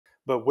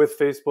But with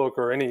Facebook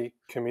or any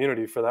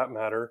community for that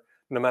matter,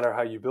 no matter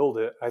how you build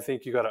it, I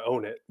think you got to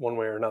own it one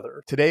way or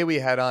another. Today we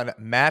had on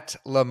Matt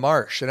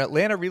LaMarsh, an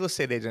Atlanta real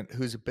estate agent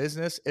whose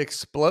business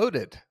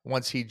exploded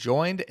once he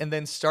joined and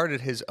then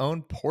started his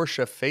own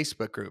Porsche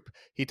Facebook group.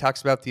 He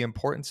talks about the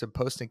importance of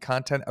posting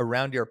content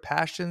around your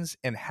passions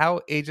and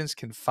how agents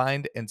can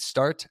find and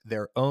start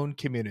their own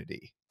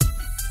community. The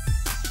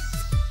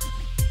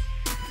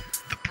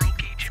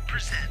Broke Agent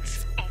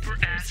presents Over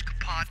Ask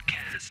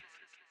Podcast.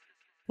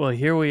 Well,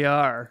 here we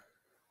are,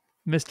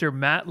 Mr.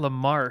 Matt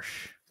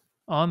LaMarsh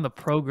on the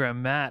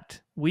program.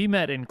 Matt, we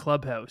met in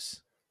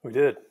Clubhouse. We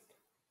did.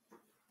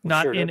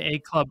 Not in a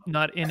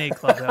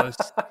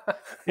clubhouse,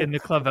 in the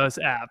Clubhouse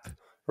app.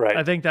 Right.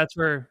 I think that's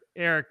where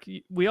Eric,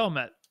 we all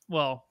met.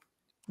 Well,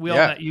 we all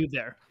met you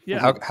there.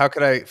 Yeah. How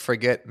could I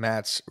forget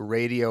Matt's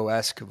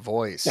radio-esque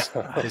voice,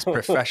 his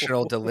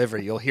professional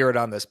delivery? You'll hear it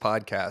on this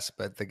podcast,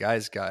 but the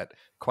guy's got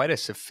quite a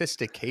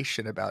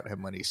sophistication about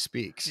him when he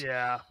speaks.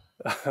 Yeah.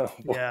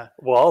 Yeah.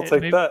 Well, I'll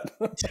take that.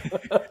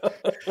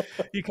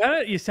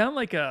 You sound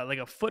like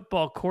a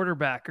football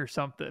quarterback or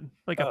something,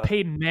 like a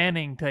Peyton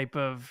Manning type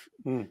of,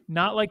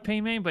 not like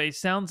Peyton Manning, but it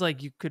sounds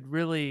like you could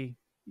really,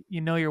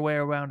 your way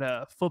around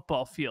a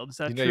football field. Is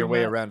that true, your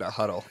way Matt? around a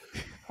huddle.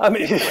 I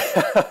mean,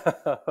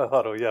 a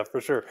huddle, yeah, for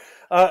sure.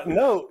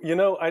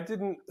 No, I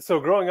didn't. So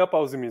growing up, I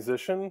was a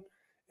musician,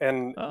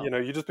 and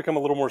you just become a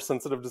little more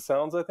sensitive to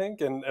sounds, I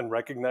think, and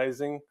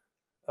recognizing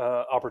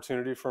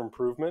opportunity for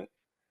improvement.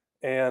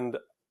 And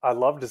I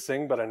love to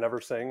sing, but I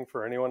never sang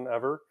for anyone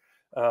ever.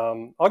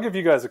 I'll give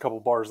you guys a couple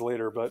bars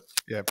later, but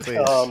yeah, please.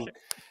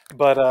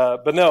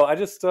 But no, I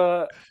just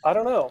I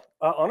don't know.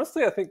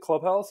 Honestly, I think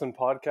Clubhouse and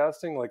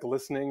podcasting, like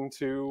listening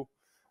to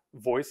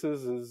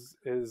voices,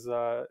 is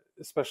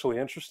especially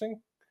interesting,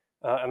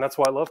 and that's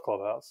why I love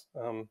Clubhouse.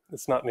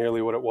 It's not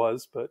nearly what it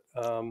was, but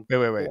wait.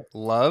 Yeah.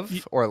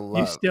 Love or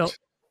loved? You still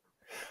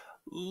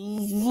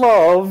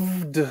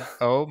loved.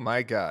 Oh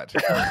my God,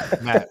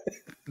 Matt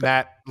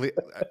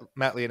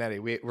Leonetti,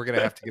 we're gonna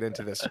have to get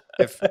into this.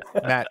 If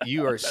Matt,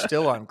 you are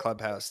still on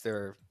Clubhouse,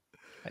 there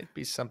might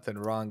be something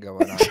wrong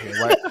going on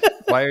here.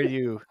 Why are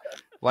you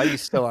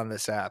still on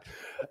this app?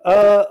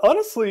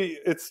 Honestly,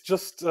 it's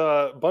just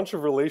a bunch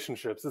of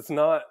relationships. It's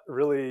not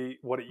really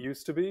what it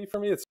used to be for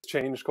me. It's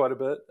changed quite a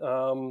bit.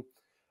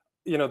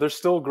 There's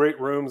still great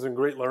rooms and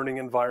great learning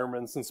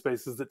environments and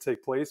spaces that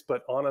take place,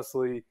 but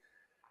honestly,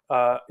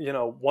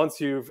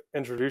 once you've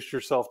introduced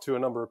yourself to a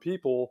number of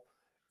people,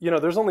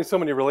 there's only so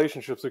many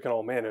relationships we can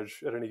all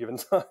manage at any given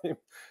time.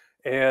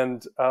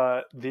 And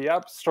the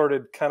app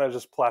started kind of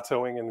just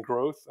plateauing in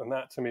growth. And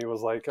that to me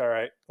was like, all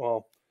right,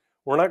 well,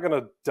 we're not going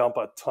to dump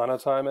a ton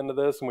of time into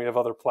this. And we have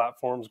other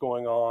platforms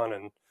going on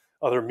and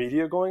other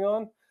media going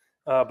on,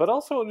 but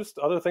also just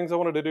other things I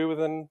wanted to do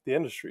within the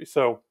industry.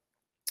 So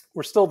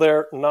we're still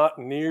there, not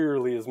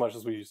nearly as much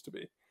as we used to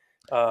be.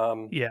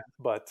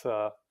 But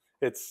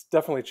it's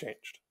definitely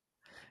changed.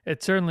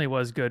 It certainly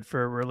was good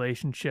for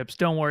relationships.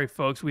 Don't worry,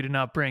 folks. We did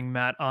not bring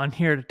Matt on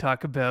here to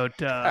talk about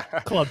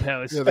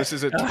Clubhouse. Yeah, this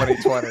isn't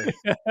 2020.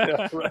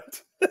 Yeah,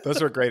 right.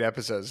 Those were great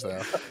episodes,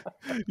 though.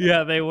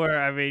 Yeah, they were.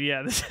 I mean,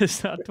 yeah, this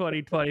is not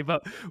 2020.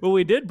 But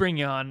we did bring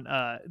you on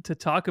to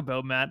talk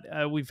about, Matt.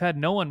 We've had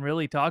no one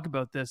really talk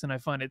about this, and I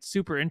find it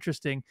super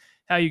interesting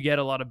how you get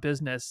a lot of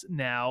business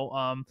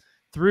now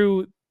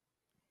through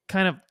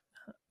kind of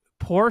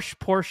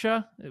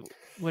Porsche.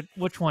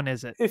 Which one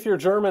is it? If you're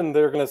German,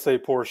 they're going to say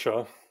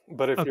Porsche.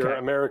 But if you're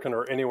American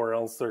or anywhere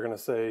else, they're going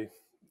to say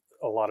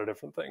a lot of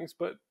different things.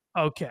 But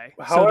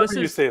however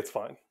you say, it's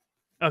fine.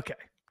 Okay,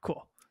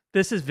 cool.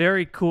 This is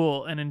very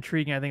cool and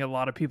intriguing. I think a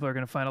lot of people are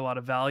going to find a lot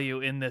of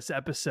value in this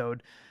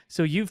episode.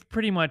 So you've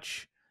pretty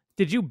much,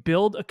 did you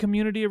build a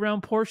community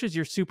around Porsches?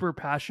 You're super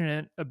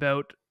passionate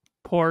about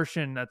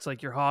Porsche and that's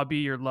like your hobby,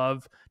 your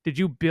love. Did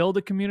you build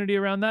a community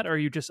around that, or are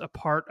you just a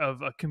part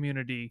of a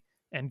community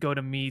and go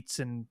to meets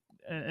and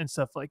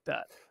stuff like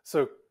that?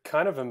 So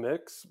kind of a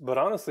mix, but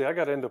honestly, I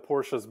got into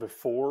Porsches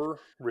before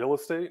real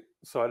estate.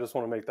 So I just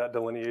want to make that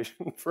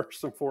delineation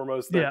first and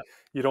foremost that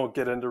you don't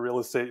get into real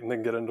estate and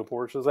then get into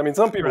Porsches. I mean,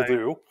 some people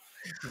do,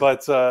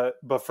 but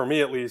for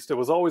me, at least, it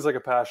was always like a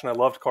passion. I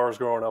loved cars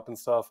growing up and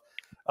stuff.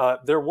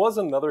 There was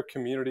another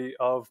community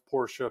of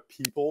Porsche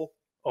people,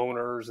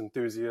 owners,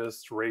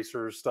 enthusiasts,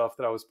 racers, stuff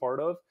that I was part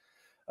of.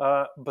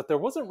 But there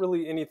wasn't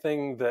really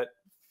anything that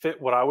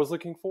fit what I was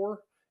looking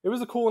for. It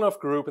was a cool enough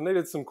group and they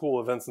did some cool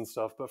events and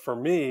stuff. But for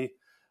me,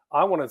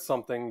 I wanted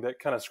something that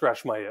kind of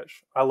scratched my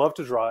itch. I love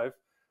to drive.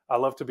 I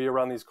love to be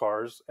around these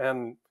cars.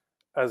 And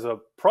as a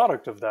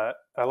product of that,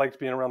 I liked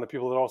being around the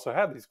people that also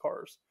had these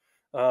cars.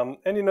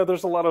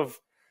 There's a lot of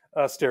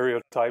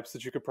stereotypes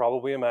that you could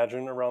probably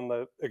imagine around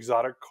the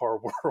exotic car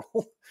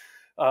world.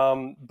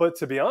 But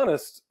to be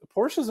honest,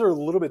 Porsches are a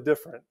little bit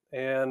different.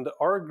 And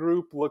our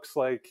group looks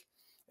like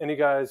any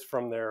guys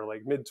from their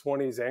like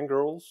mid-20s and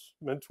girls,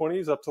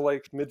 mid-20s up to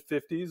like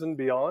mid-50s and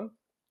beyond.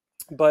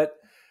 But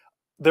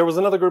there was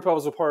another group I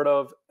was a part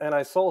of, and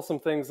I saw some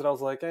things that I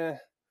was like, I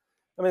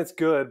mean, it's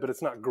good, but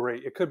it's not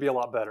great. It could be a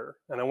lot better.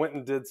 And I went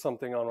and did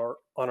something on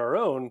our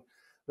own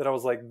that I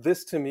was like,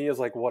 this to me is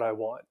like what I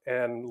want.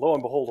 And lo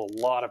and behold,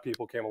 a lot of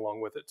people came along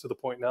with it, to the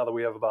point now that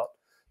we have about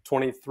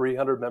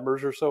 2,300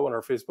 members or so in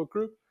our Facebook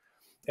group.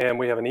 And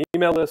we have an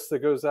email list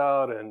that goes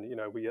out, and, you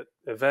know, we get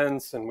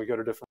events and we go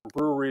to different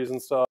breweries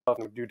and stuff,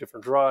 and we do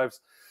different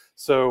drives.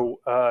 So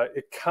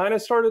it kind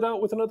of started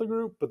out with another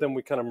group, but then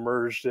we kind of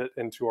merged it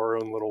into our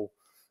own little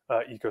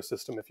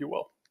ecosystem, if you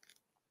will.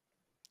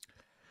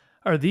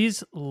 Are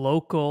these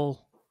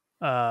local,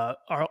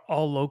 are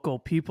all local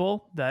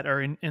people that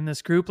are in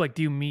this group? Like,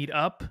 do you meet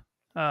up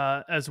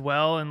as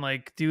well and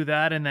like do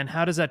that? And then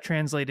how does that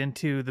translate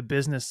into the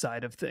business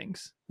side of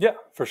things? Yeah,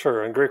 for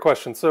sure. And great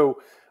question.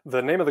 So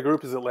the name of the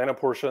group is Atlanta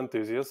Porsche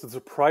Enthusiasts. It's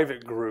a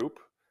private group.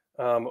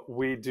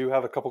 We do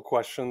have a couple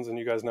questions, and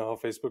you guys know how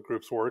Facebook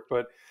groups work,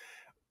 but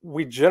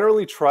we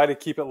generally try to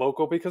keep it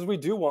local because we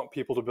do want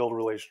people to build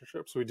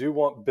relationships. We do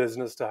want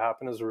business to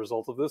happen as a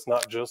result of this,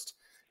 not just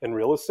in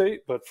real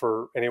estate, but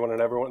for anyone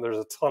and everyone. There's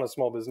a ton of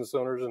small business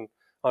owners and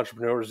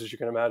entrepreneurs, as you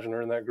can imagine,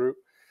 are in that group.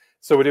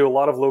 So we do a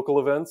lot of local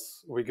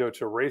events. We go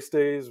to race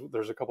days.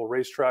 There's a couple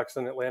racetracks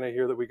in Atlanta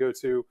here that we go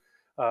to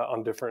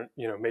on different,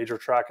 you know, major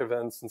track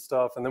events and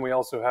stuff. And then we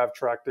also have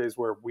track days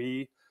where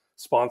we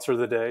sponsor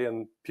the day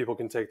and people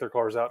can take their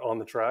cars out on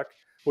the track,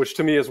 which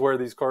to me is where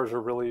these cars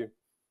are really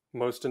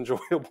most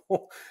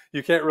enjoyable.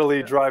 You can't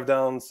really drive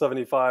down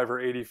 75 or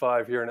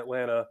 85 here in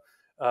Atlanta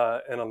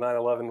in a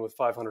 911 with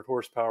 500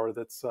 horsepower.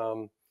 That's,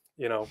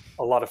 you know,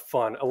 a lot of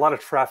fun. A lot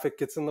of traffic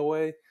gets in the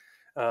way.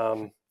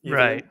 Even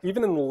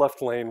in the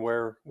left lane,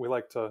 where we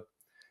like to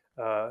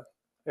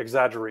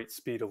exaggerate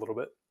speed a little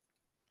bit.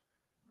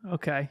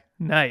 Okay,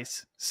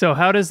 nice. So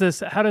how does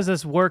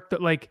this work?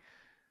 That, like,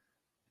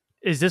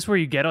 is this where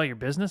you get all your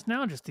business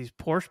now? Just these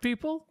Porsche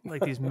people,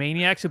 like these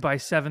maniacs who buy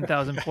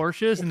 7,000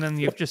 Porsches, and then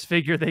you just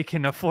figure they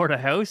can afford a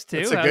house too?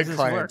 It's a good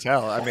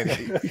clientele. I mean,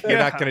 you're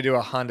not going to do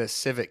a Honda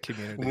Civic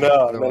community.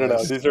 No.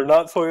 These are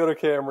not Toyota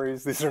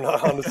Camrys. These are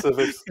not Honda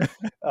Civics.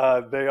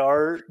 They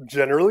are,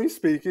 generally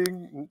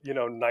speaking, you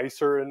know,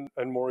 nicer and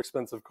more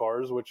expensive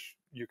cars, which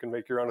you can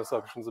make your own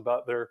assumptions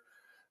about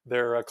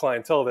their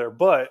clientele there.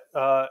 But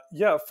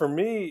yeah, for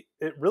me,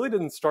 it really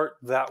didn't start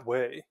that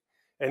way.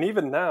 And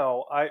even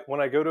now, when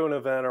I go to an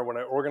event or when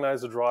I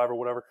organize a drive or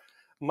whatever,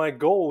 my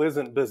goal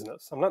isn't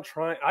business. I'm not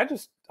trying.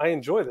 I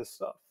enjoy this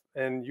stuff.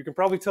 And you can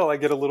probably tell I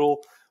get a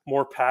little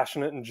more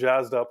passionate and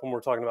jazzed up when we're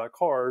talking about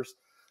cars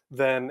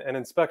than an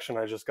inspection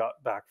I just got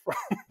back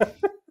from.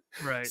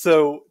 Right.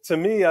 So to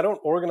me, I don't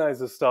organize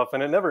this stuff,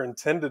 and it never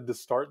intended to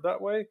start that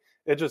way.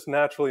 It just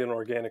naturally and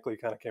organically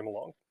kind of came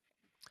along.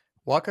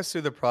 Walk us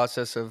through the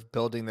process of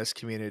building this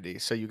community.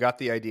 So you got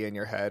the idea in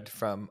your head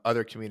from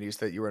other communities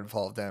that you were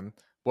involved in.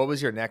 What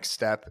was your next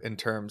step in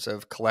terms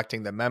of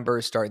collecting the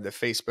members, starting the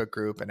Facebook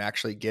group, and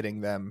actually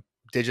getting them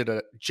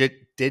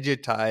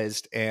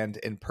digitized and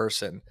in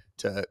person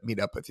to meet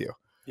up with you?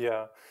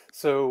 Yeah.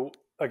 So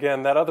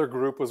again, that other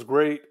group was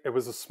great. It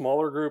was a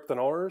smaller group than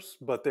ours,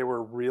 but they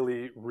were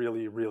really,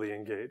 really, really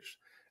engaged.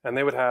 And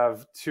they would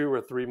have 2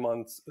 or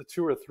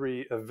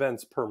 3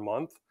 events per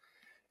month.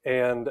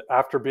 And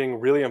after being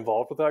really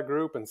involved with that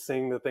group and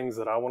seeing the things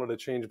that I wanted to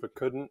change but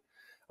couldn't,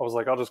 I was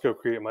like, I'll just go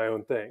create my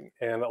own thing.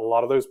 And a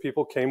lot of those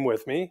people came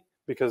with me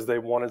because they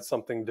wanted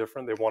something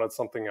different. They wanted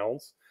something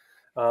else.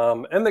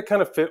 And they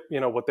kind of fit, you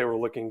know, what they were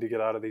looking to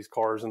get out of these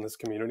cars and this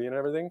community and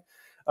everything.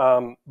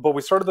 But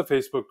we started the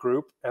Facebook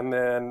group, and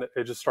then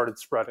it just started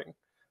spreading.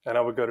 And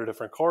I would go to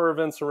different car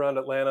events around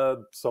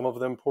Atlanta, some of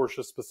them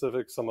Porsche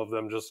specific, some of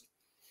them just,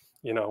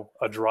 you know,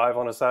 a drive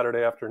on a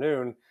Saturday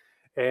afternoon.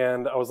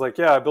 And I was like,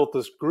 yeah, I built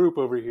this group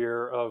over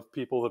here of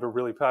people that are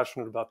really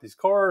passionate about these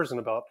cars and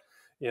about,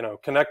 you know,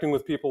 connecting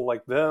with people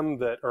like them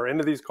that are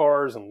into these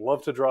cars and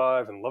love to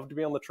drive and love to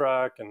be on the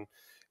track and,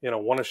 you know,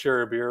 want to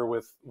share a beer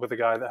with a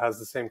guy that has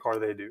the same car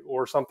they do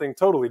or something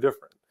totally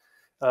different.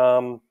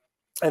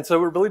 And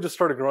so it really just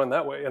started growing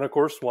that way. And of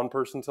course, one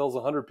person tells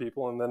 100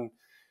 people, and then,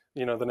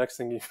 you know, the next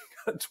thing you've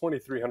got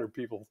 2,300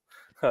 people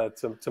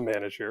to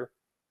manage here.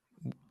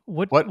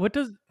 What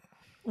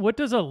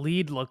does a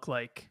lead look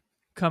like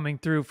coming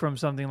through from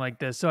something like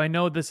this? So I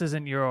know this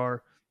isn't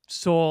your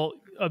sole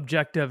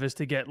objective is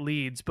to get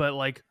leads, but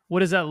like, what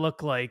does that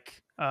look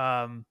like?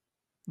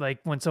 Like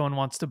when someone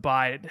wants to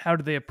buy it, how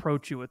do they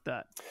approach you with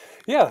that?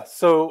 Yeah.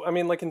 So, I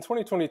mean, like in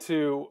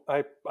 2022,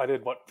 I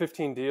did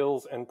 15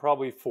 deals, and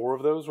probably 4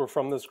 of those were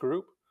from this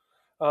group.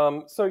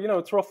 So, you know,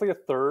 it's roughly a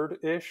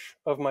third-ish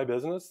of my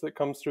business that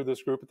comes through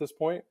this group at this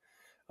point.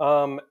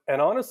 And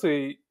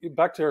honestly,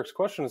 back to Eric's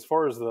question, as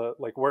far as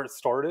where it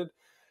started,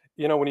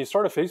 you know, when you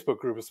start a Facebook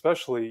group,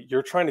 especially,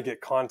 you're trying to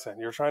get content.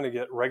 You're trying to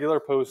get regular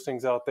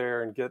postings out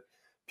there and get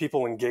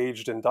people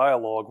engaged in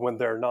dialogue when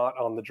they're not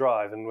on the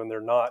drive and when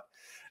they're not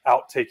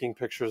out taking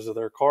pictures of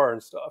their car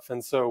and stuff.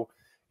 And so,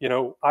 you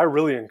know, I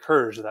really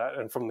encourage that.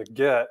 And from the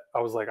get, I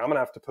was like, I'm going to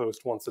have to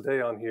post once a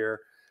day on here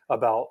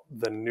about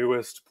the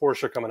newest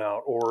Porsche coming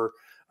out, or,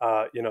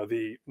 you know,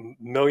 the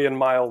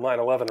million-mile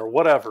 911 or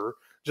whatever,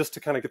 just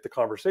to kind of get the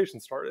conversation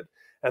started.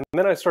 And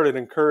then I started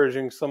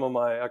encouraging some of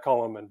I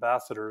call them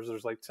ambassadors.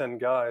 There's like 10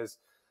 guys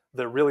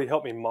that really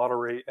help me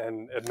moderate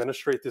and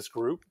administrate this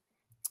group.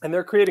 And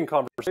they're creating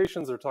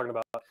conversations. They're talking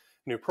about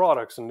new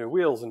products and new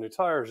wheels and new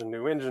tires and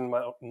new engine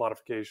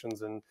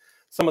modifications. And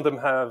some of them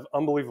have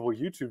unbelievable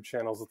YouTube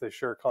channels that they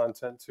share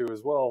content to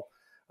as well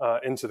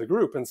into the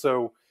group. And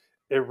so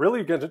it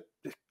really it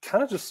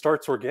kind of just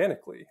starts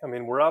organically. I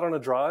mean, we're out on a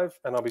drive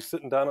and I'll be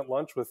sitting down at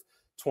lunch with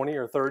 20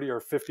 or 30 or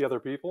 50 other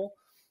people,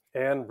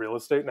 and real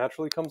estate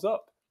naturally comes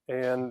up.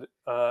 And,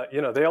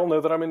 they all know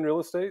that I'm in real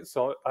estate,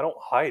 so I don't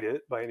hide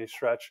it by any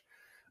stretch.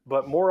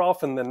 But more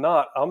often than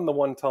not, I'm the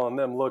one telling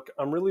them, look,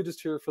 I'm really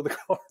just here for the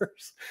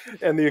cars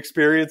and the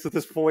experience at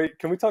this point.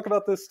 Can we talk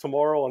about this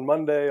tomorrow, on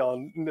Monday,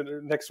 on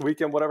next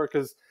weekend, whatever?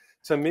 Because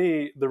to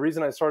me, the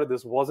reason I started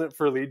this wasn't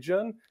for lead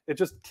gen. It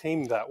just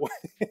came that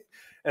way.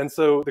 And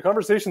so the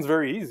conversation's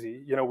very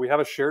easy. We have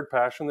a shared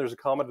passion. There's a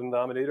common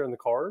denominator in the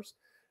cars.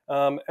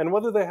 And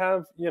whether they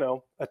have,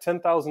 a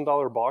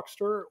 $10,000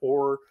 Boxster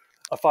or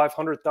a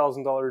 $500,000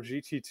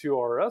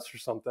 GT2 RS or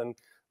something,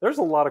 there's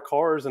a lot of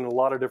cars and a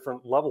lot of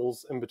different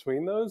levels in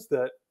between those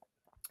that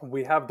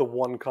we have the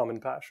one common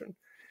passion.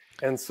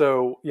 And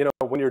so,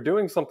 when you're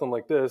doing something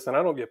like this, and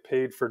I don't get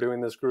paid for doing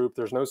this group,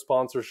 there's no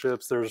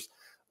sponsorships. There's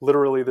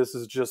literally, this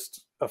is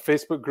just a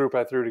Facebook group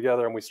I threw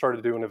together and we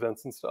started doing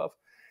events and stuff.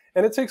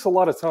 And it takes a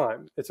lot of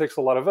time. It takes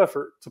a lot of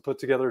effort to put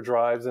together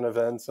drives and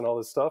events and all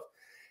this stuff.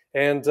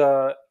 And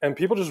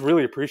people just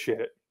really appreciate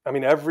it. I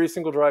mean, every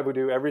single drive we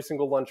do, every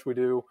single lunch we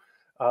do,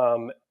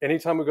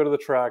 anytime we go to the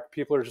track,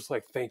 people are just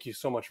like, thank you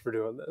so much for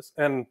doing this.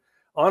 And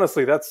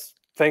honestly, that's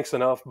thanks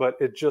enough, but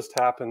it just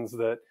happens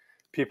that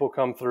people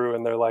come through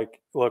and they're like,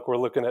 look, we're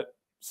looking at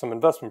some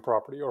investment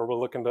property, or we're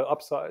looking to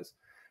upsize,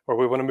 or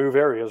we want to move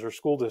areas or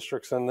school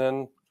districts. And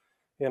then,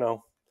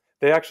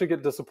 they actually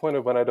get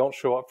disappointed when I don't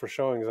show up for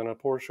showings in a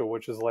Porsche,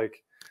 which is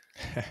like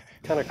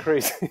kind of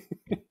crazy.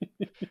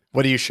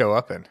 What do you show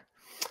up in?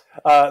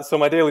 So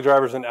my daily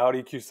driver's an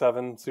Audi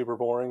Q7, super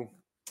boring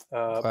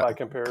by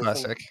comparison.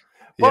 Classic.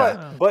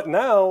 But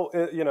now,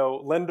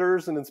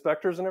 lenders and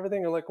inspectors and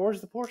everything are like,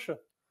 where's the Porsche?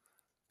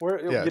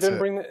 You didn't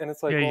bring it? And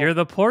it's like, you're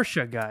the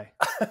Porsche guy.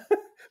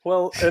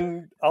 Well,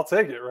 and I'll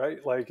take it,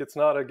 right? Like, it's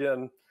not,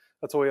 again,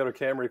 that's why we had a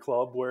Camry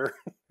club where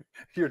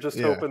you're just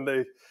hoping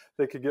they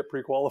could get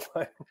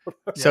pre-qualified.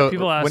 So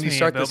people ask when you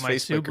start about this my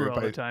Facebook Subaru group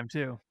all the time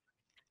too.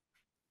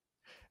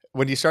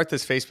 When you start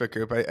this Facebook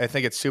group, I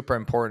think it's super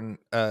important,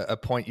 a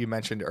point you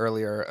mentioned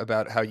earlier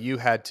about how you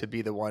had to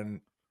be the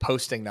one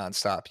posting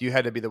nonstop. You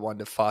had to be the one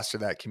to foster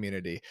that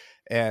community.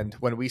 And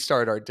when we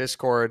started our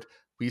Discord,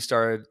 we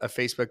started a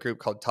Facebook group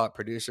called Top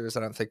Producers. I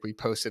don't think we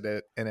posted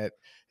it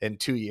in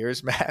 2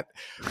 years, Matt,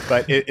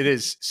 but it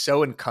is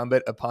so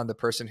incumbent upon the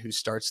person who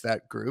starts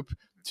that group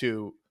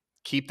to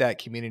keep that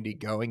community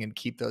going and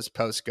keep those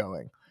posts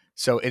going.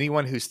 So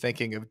anyone who's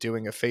thinking of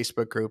doing a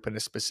Facebook group in a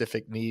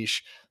specific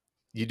niche,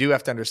 you do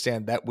have to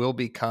understand that will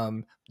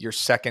become your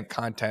second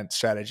content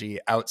strategy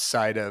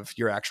outside of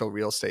your actual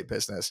real estate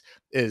business,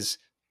 is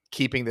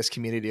keeping this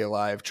community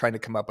alive, trying to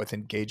come up with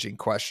engaging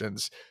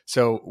questions.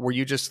 So were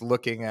you just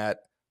looking at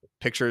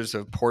pictures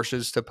of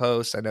Porsches to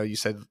post? I know you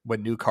said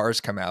when new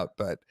cars come out,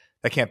 but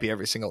that can't be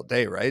every single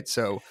day, right?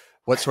 So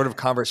what sort of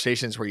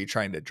conversations were you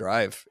trying to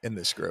drive in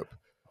this group?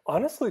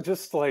 Honestly,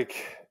 just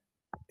like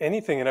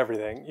anything and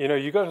everything.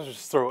 You got to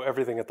just throw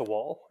everything at the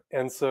wall.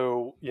 And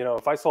so,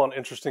 if I saw an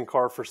interesting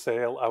car for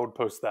sale, I would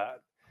post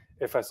that.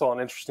 If I saw an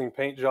interesting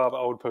paint job,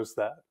 I would post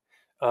that.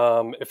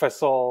 If I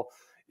saw,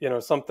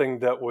 something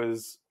that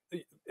was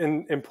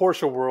in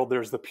Porsche world,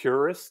 there's the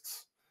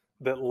purists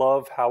that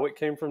love how it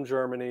came from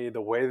Germany,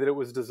 the way that it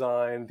was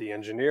designed, the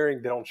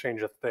engineering. They don't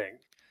change a thing.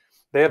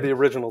 They have the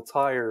original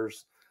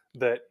tires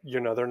that,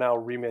 they're now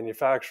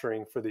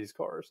remanufacturing for these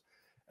cars.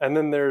 And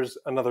then there's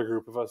another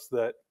group of us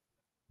that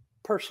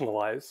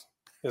personalize,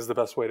 is the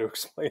best way to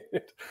explain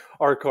it.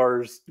 Our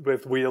cars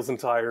with wheels and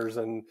tires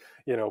and,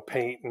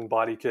 paint and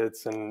body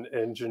kits and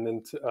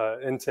engine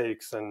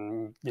intakes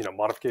and,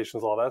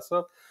 modifications, all that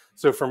stuff.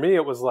 So for me,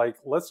 it was like,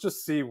 let's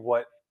just see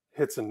what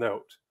hits a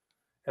note.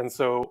 And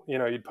so,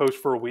 you'd post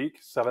for a week,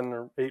 7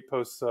 or 8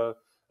 posts a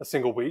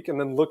single week, and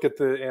then look at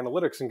the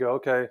analytics and go,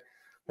 okay,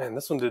 man,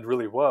 this one did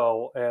really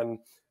well. And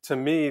to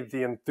me,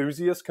 the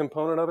enthusiast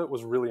component of it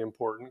was really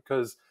important,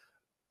 because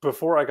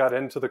before I got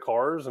into the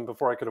cars and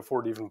before I could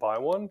afford to even buy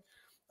one,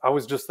 I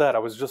was just that. I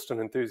was just an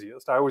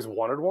enthusiast. I always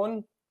wanted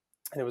one,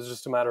 and it was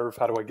just a matter of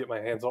how do I get my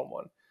hands on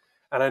one.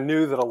 And I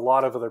knew that a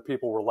lot of other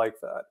people were like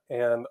that.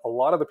 And a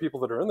lot of the people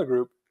that are in the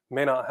group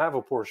may not have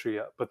a Porsche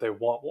yet, but they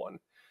want one.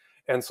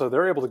 And so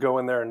they're able to go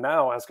in there and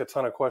now ask a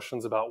ton of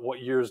questions about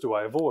what years do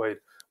I avoid?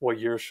 What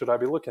years should I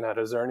be looking at?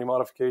 Is there any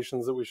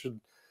modifications that we should,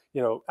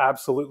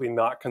 absolutely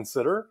not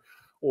consider?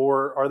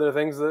 Or are there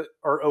things that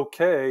are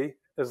okay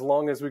as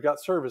long as we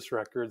got service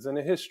records and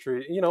a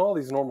history, all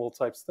these normal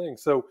types of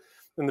things. So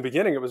in the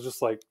beginning, it was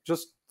just like,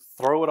 just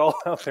throw it all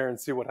out there and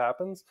see what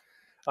happens.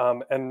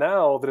 And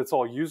now that it's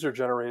all user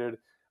generated,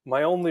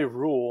 my only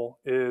rule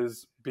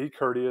is be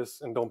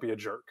courteous and don't be a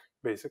jerk,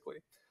 basically.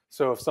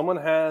 So if someone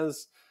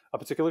has a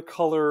particular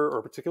color or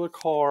a particular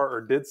car or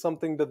did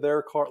something to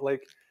their car,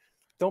 like,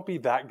 don't be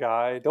that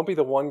guy. Don't be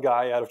the one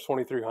guy out of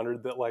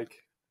 2,300 that like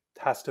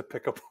has to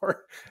pick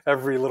apart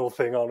every little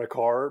thing on a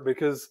car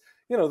because,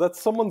 you know,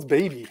 that's someone's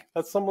baby.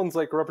 That's someone's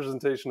like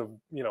representation of,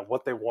 you know,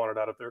 what they wanted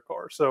out of their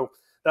car. So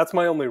that's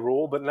my only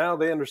rule. But now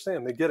they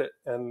understand, they get it.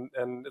 And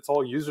it's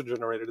all user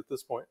generated at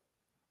this point.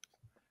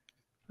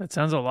 That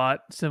sounds a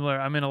lot similar.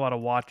 I'm in a lot of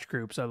watch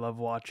groups. I love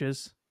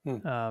watches.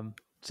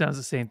 Sounds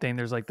the same thing.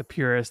 There's like the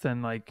purist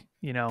and like,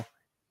 you know,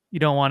 you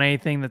don't want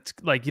anything that's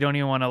like, you don't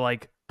even want to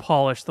like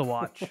polish the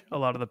watch, a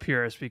lot of the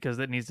purists, because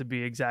it needs to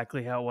be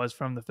exactly how it was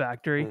from the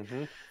factory.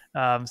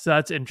 So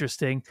that's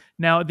interesting.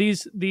 Now,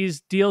 these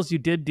deals you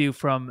did do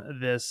from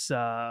this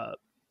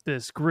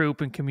this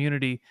group and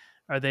community,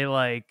 are they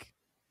like,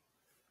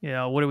 you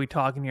know, what are we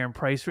talking here in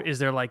price? Is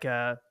there like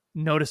a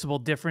noticeable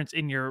difference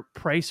in your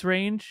price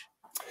range?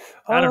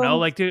 I don't know.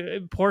 Like,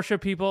 do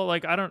Porsche people,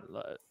 like, I don't,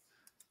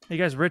 you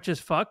guys rich as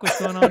fuck? What's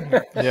going on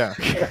here? Yeah.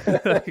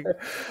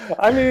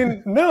 I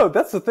mean, no,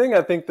 that's the thing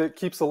I think that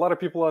keeps a lot of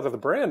people out of the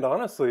brand,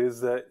 honestly, is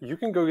that you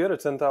can go get a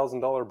 $10,000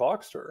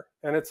 Boxster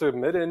and it's a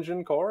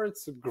mid-engine car.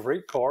 It's a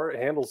great car.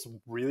 It handles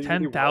really,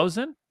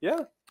 10,000? Really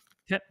well.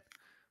 Yeah.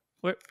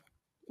 Where,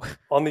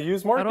 on the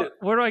used market.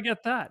 Where do I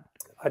get that?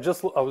 I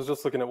was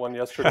just looking at one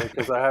yesterday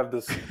because I have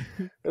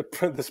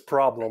this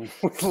problem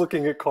with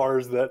looking at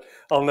cars that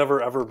I'll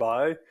never ever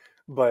buy.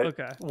 But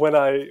when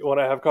I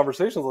have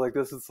conversations like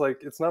this, it's like,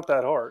 it's not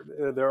that hard.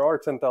 There are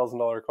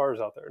 $10,000 cars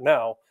out there.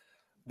 Now,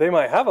 they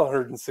might have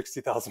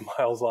 160,000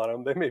 miles on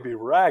them. They may be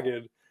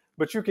ragged,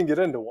 but you can get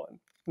into one.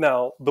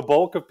 Now, the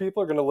bulk of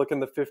people are going to look in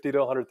the $50,000 to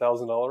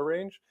 $100,000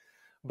 range.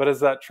 But as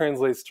that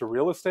translates to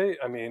real estate,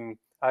 I mean,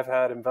 I've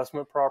had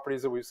investment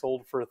properties that we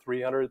sold for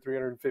 300,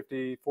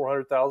 350,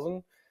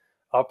 400,000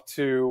 up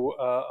to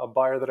a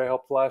buyer that I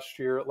helped last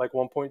year at like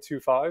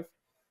 1.25.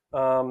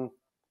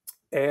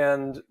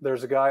 And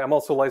there's a guy, I'm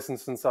also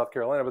licensed in South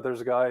Carolina, but there's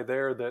a guy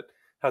there that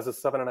has a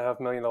 $7.5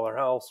 million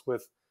house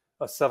with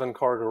a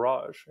 7-car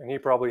garage. And he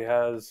probably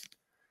has,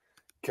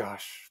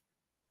 gosh,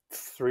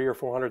 $300,000 or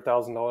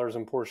 $400,000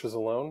 in Porsches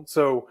alone.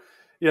 So,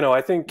 you know,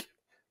 I think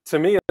to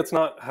me, it's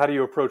not how do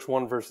you approach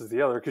one versus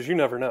the other, because you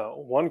never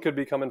know. One could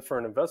be coming for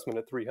an investment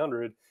at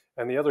 300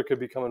 and the other could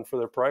be coming for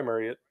their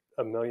primary at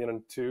 $1.2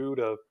 million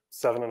to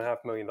 $7.5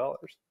 million.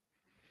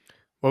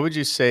 What would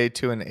you say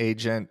to an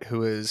agent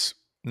who is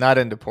not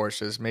into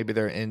Porsches? Maybe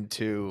they're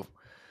into,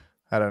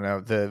 I don't know,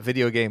 the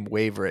video game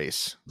Wave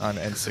Race on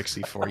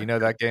N64. You know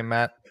that game,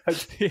 Matt?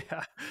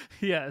 Yeah.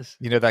 Yes.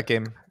 You know that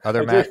game,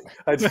 Matt?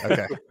 I do.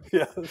 Okay.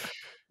 Yes.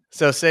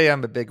 So say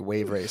I'm a big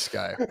Wave Race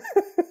guy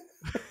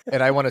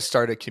and I want to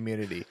start a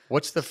community.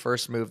 What's the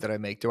first move that I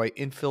make? Do I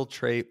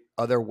infiltrate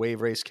other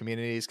Wave Race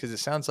communities? Because it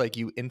sounds like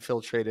you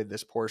infiltrated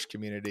this Porsche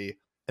community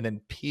and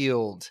then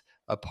peeled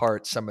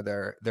apart some of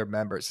their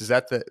members. Is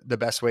that the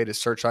best way to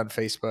search on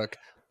Facebook?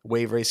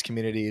 Wave Race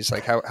communities?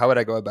 Like how would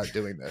I go about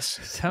doing this?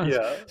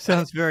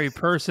 Sounds very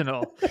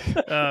personal.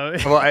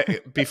 Well,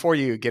 before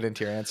you get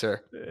into your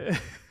answer,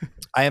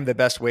 I am the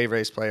best Wave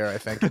Race player, I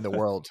think, in the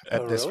world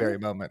at this very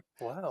moment.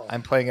 Wow.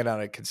 I'm playing it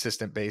on a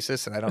consistent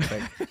basis, and I don't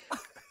think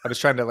I was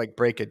trying to like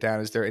break it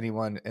down. Is there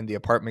anyone in the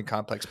apartment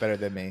complex better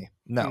than me?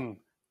 No.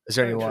 Is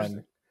there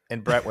anyone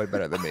in Brentwood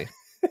better than me?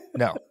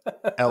 No.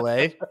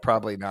 LA?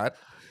 Probably not.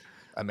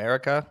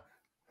 America?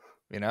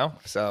 You know,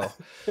 so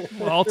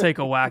well, I'll take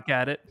a whack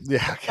at it.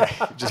 Yeah, okay.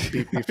 Just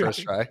beat me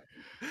first try.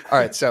 All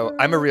right, so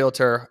I'm a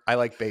realtor. I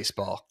like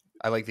baseball.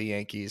 I like the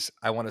Yankees.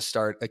 I want to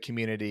start a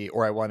community,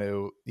 or I want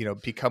to, you know,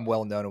 become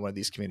well known in one of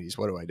these communities.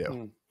 What do I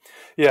do?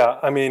 Yeah,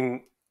 I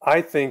mean,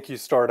 I think you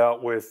start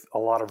out with a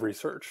lot of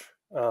research.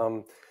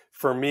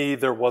 For me,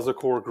 there was a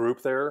core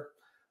group there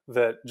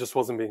that just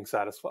wasn't being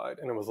satisfied,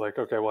 and it was like,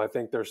 okay, well, I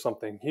think there's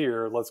something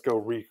here. Let's go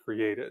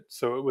recreate it.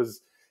 So it was,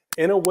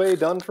 in a way,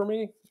 done for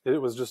me. It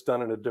was just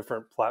done in a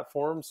different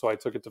platform. So I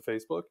took it to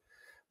Facebook.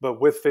 But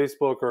with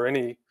Facebook, or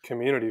any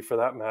community for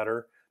that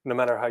matter, no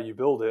matter how you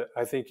build it,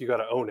 I think you got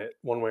to own it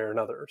one way or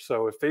another.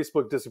 So if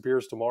Facebook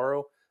disappears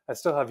tomorrow, I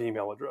still have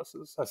email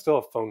addresses. I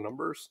still have phone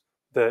numbers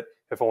that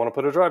if I want to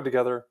put a drive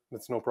together,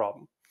 it's no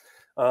problem.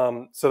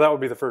 So that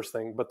would be the first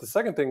thing. But the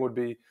second thing would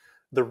be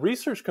the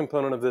research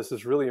component of this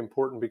is really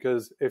important,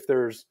 because if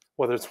there's,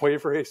 whether it's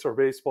Wave Race or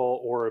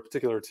baseball or a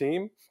particular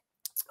team,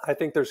 I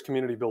think there's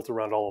community built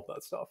around all of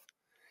that stuff.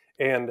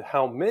 And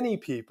how many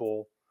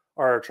people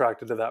are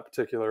attracted to that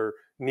particular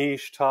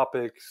niche,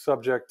 topic,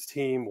 subject,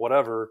 team,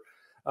 whatever,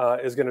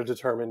 is going to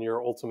determine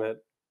your ultimate,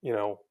 you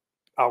know,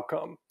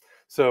 outcome.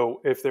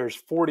 So if there's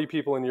 40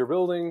 people in your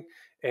building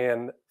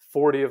and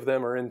 40 of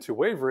them are into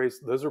Wave Race,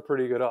 those are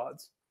pretty good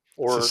odds.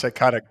 Or it's a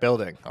psychotic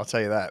building, I'll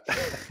tell you that.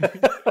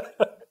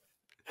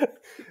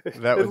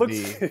 That would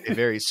be a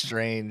very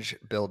strange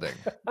building.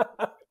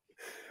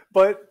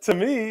 But to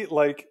me,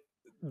 like,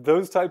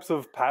 those types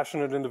of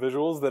passionate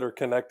individuals that are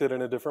connected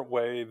in a different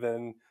way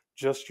than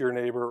just your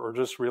neighbor or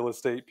just real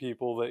estate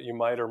people that you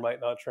might or might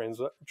not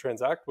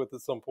transact with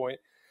at some point,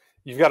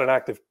 you've got an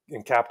active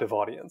and captive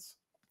audience.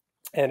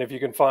 And if you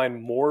can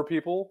find more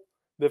people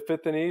that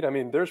fit the need, I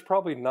mean, there's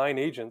probably 9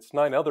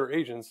 other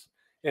agents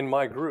in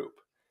my group.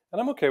 And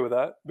I'm okay with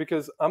that,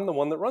 because I'm the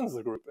one that runs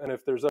the group. And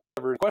if there's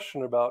ever a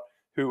question about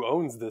who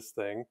owns this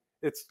thing,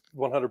 it's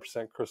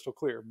 100% crystal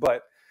clear.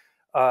 But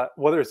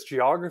whether it's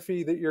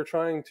geography that you're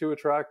trying to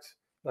attract,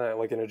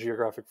 like in a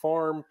geographic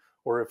farm,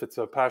 or if it's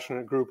a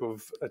passionate group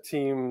of a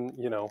team,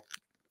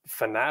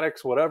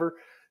 fanatics, whatever,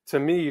 to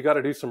me, you got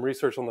to do some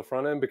research on the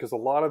front end, because a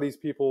lot of these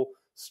people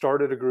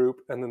started a group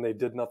and then they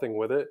did nothing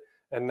with it.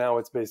 And now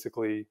it's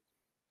basically,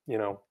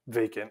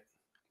 vacant,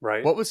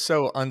 right? What was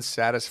so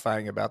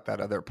unsatisfying about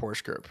that other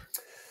Porsche group?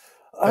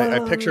 I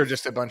picture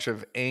just a bunch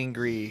of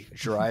angry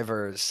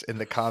drivers in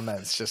the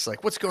comments, just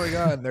like, what's going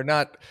on? They're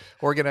not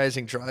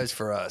organizing drives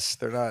for us.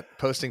 They're not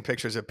posting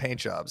pictures of paint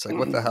jobs. Like,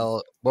 what the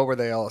hell? What were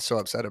they all so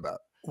upset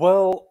about?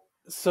 Well,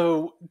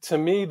 so to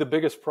me, the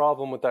biggest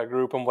problem with that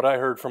group, and what I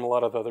heard from a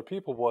lot of other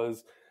people,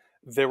 was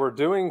they were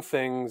doing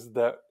things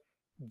that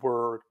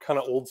were kind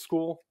of old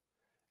school,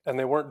 and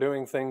they weren't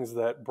doing things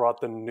that brought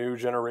the new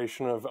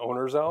generation of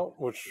owners out,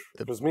 which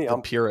was me.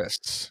 I'm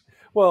purists.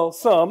 Well,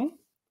 some.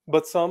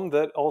 But some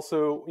that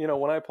also,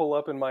 when I pull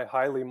up in my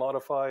highly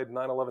modified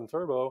 911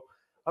 Turbo,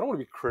 I don't want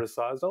to be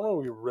criticized. I don't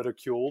want to be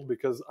ridiculed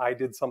because I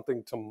did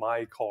something to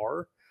my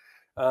car.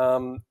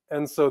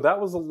 And so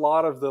that was a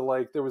lot of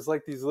there was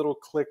these little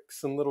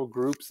cliques and little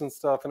groups and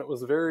stuff. And it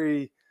was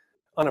very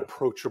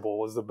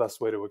unapproachable is the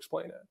best way to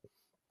explain it.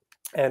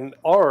 And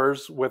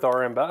ours, with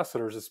our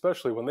ambassadors,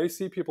 especially when they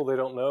see people they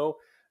don't know,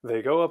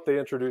 they go up, they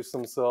introduce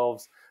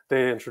themselves,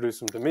 they introduce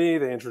them to me,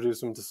 they introduce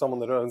them to someone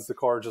that owns the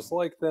car just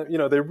like them.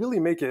 They really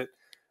make it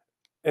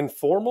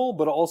informal,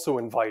 but also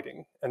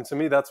inviting. And to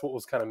me, that's what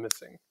was kind of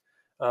missing.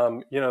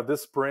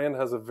 This brand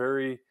has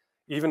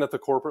even at the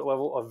corporate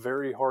level, a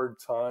very hard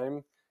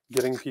time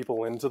getting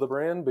people into the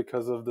brand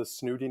because of the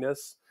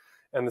snootiness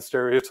and the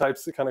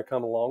stereotypes that kind of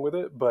come along with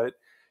it. But,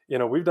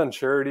 we've done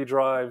charity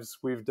drives,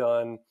 we've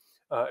done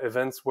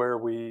events where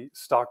we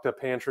stocked a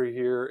pantry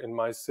here in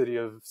my city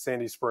of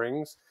Sandy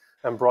Springs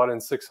and brought in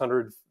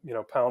 600,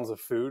 pounds of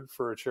food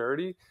for a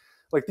charity.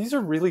 Like, these are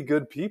really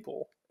good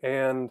people.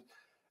 And,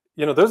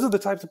 those are the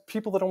types of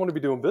people that I want to be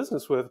doing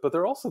business with, but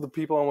they're also the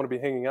people I want to be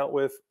hanging out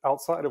with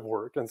outside of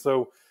work. And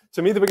so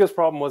to me, the biggest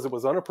problem was it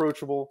was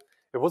unapproachable.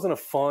 It wasn't a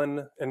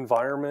fun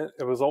environment.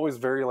 It was always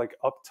very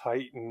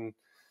uptight and,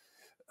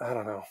 I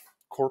don't know,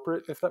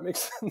 corporate, if that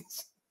makes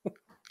sense.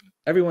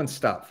 Everyone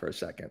stop for a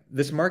second.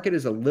 This market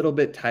is a little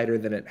bit tighter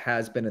than it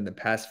has been in the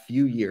past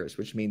few years,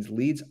 which means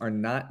leads are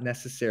not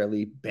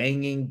necessarily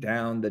banging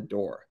down the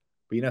door.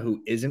 But you know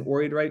who isn't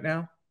worried right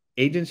now?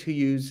 Agents who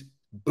use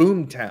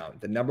BoomTown,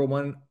 the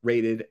 #1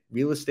 rated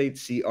real estate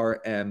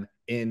CRM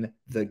in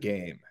the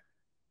game.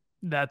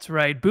 That's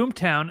right.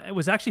 BoomTown, it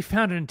was actually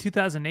founded in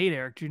 2008,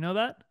 Eric. Do you know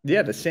that?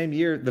 Yeah, the same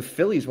year the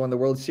Phillies won the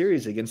World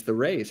Series against the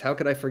Rays. How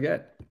could I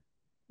forget?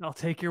 I'll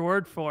take your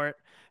word for it.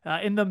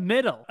 In the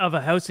middle of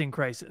a housing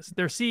crisis,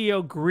 their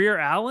CEO, Greer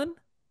Allen,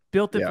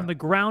 built it from the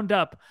ground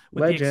up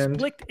with the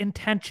explicit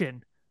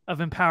intention of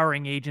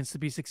empowering agents to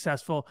be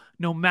successful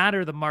no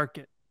matter the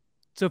market.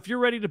 So if you're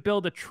ready to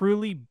build a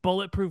truly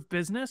bulletproof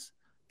business,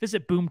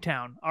 visit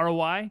BoomTown,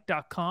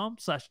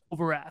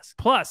 ROI.com/overask.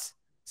 Plus,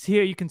 see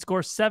how you can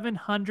score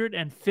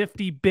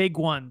 750 big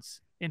ones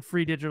in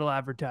free digital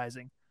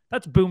advertising.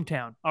 That's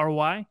BoomTown,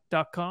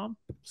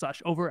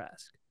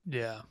 ROI.com/overask.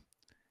 Yeah.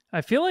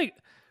 I feel like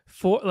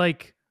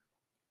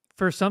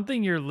for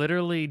something you're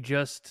literally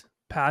just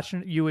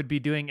passionate you would be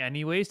doing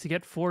anyways, to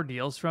get 4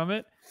 deals from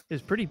it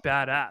is pretty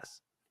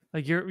badass.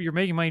 Like you're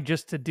making money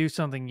just to do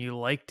something you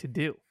like to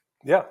do.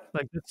 Yeah.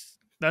 Like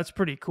that's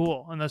pretty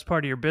cool. And that's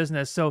part of your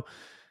business. So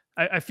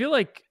I feel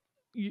like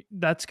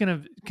that's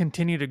going to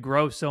continue to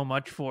grow so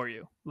much for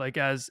you, like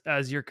as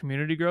your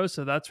community grows.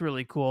 So that's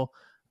really cool.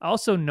 I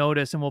also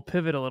notice, and we'll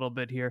pivot a little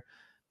bit here,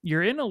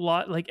 you're in a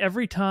lot, like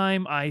every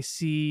time I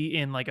see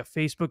in a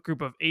Facebook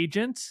group of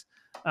agents,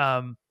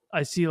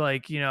 I see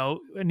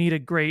need a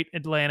great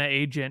Atlanta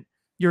agent,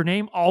 your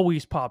name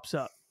always pops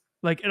up.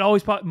 Like it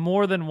always pops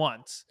more than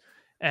once.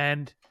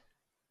 And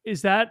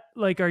is that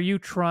are you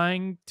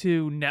trying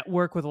to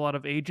network with a lot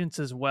of agents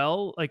as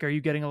well? Like, are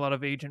you getting a lot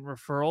of agent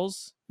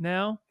referrals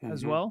now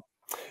as well?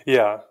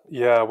 Yeah,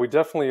 we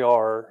definitely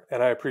are.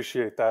 And I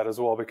appreciate that as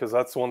well, because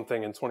that's one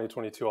thing in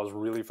 2022 I was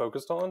really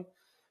focused on.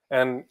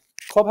 And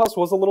Clubhouse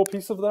was a little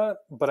piece of that,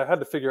 but I had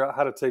to figure out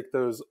how to take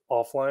those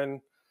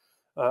online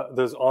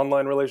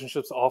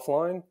relationships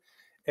offline.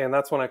 And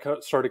that's when I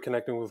started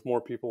connecting with more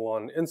people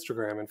on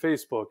Instagram and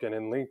Facebook and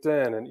in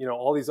LinkedIn and,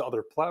 all these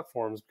other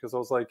platforms, because I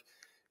was like,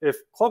 if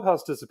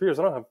Clubhouse disappears,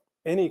 I don't have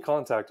any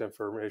contact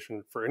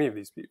information for any of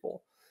these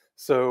people.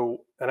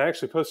 So, and I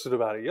actually posted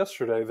about it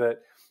yesterday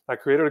that I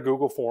created a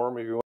Google form.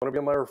 If you want to be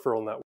on my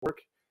referral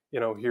network,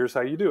 here's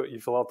how you do it. You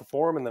fill out the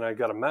form, and then I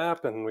got a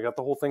map, and we got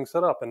the whole thing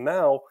set up. And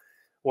now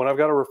when I've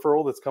got a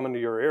referral that's coming to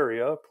your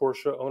area,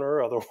 Porsche owner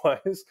or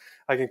otherwise,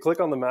 I can click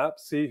on the map,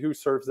 see who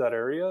serves that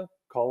area,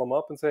 call them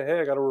up and say,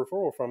 hey, I got a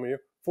referral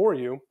for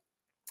you.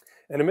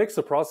 And it makes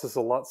the process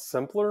a lot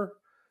simpler.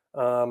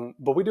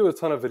 But we do a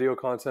ton of video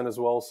content as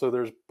well. So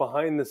there's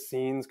behind the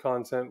scenes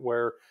content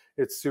where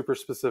it's super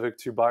specific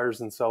to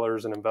buyers and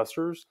sellers and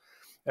investors.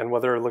 And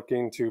whether they're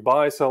looking to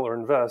buy, sell, or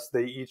invest,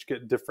 they each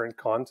get different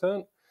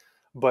content.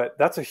 But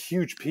that's a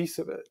huge piece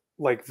of it.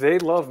 like they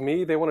love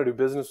me, they want to do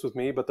business with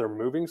me, but they're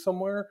moving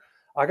somewhere.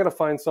 I got to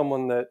find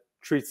someone that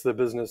treats the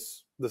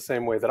business the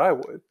same way that I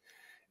would.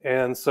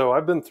 And so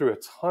I've been through a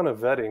ton of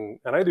vetting,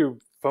 and I do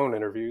phone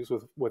interviews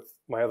with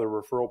my other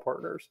referral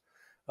partners.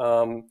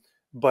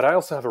 But I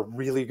also have a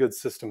really good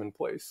system in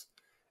place.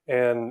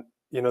 And,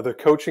 the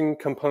coaching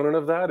component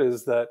of that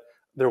is that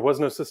there was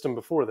no system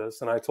before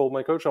this. And I told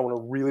my coach, I want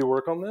to really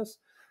work on this.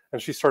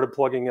 And she started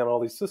plugging in all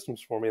these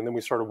systems for me. And then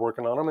we started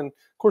working on them. And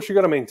of course, you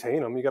got to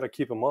maintain them. You got to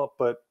keep them up.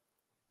 But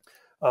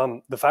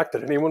the fact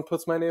that anyone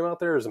puts my name out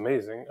there is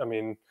amazing. I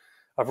mean,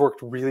 I've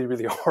worked really,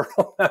 really hard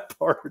on that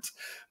part.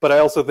 But I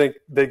also think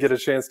they get a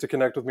chance to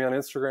connect with me on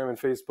Instagram and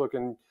Facebook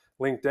and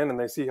LinkedIn. And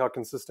they see how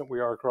consistent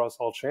we are across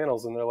all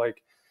channels. And they're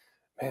like,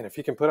 man, if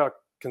he can put out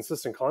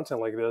consistent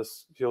content like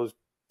this, he'll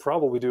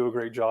probably do a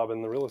great job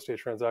in the real estate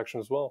transaction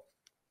as well.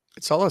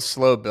 It's all a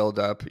slow build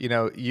up.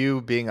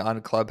 You being on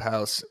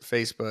Clubhouse,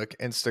 Facebook,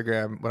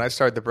 Instagram, when I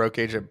started the Broke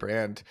Agent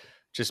brand,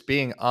 just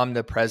being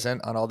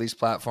omnipresent on all these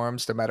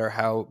platforms, no matter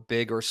how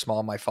big or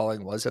small my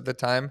following was at the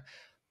time,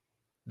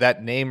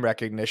 that name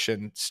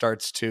recognition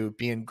starts to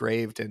be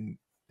ingrained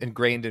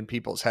in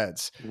people's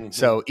heads. Mm-hmm.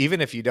 So even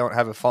if you don't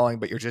have a following,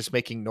 but you're just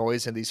making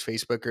noise in these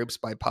Facebook groups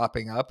by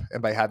popping up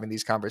and by having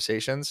these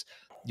conversations,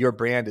 your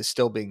brand is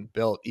still being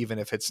built, even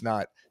if it's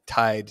not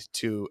tied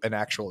to an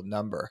actual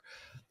number.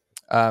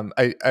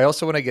 I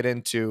also want to get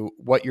into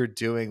what you're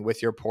doing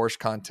with your Porsche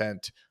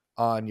content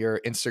on your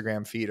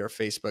Instagram feed or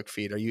Facebook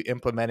feed. Are you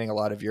implementing a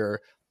lot of your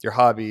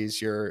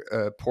hobbies, your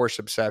Porsche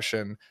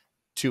obsession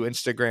to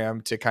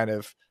Instagram to kind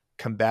of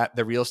combat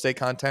the real estate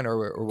content,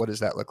 or what does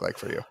that look like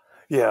for you?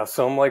 Yeah,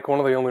 so I'm like one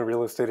of the only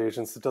real estate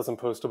agents that doesn't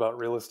post about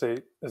real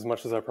estate as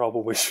much as I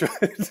probably should.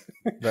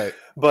 Right.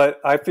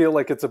 But I feel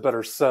like it's a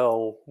better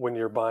sell when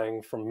you're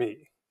buying from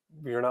me.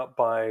 You're not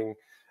buying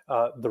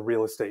the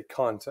real estate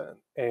content.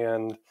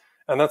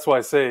 And that's why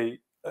I say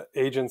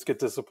agents get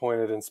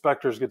disappointed,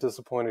 inspectors get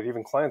disappointed,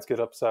 even clients get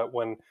upset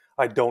when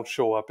I don't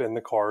show up in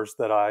the cars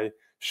that I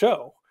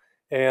show.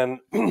 And,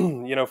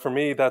 for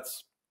me, that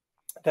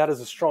is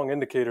a strong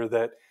indicator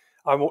that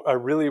I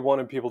really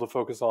wanted people to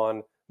focus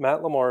on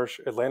Matt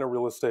LaMarsh, Atlanta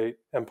real estate,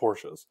 and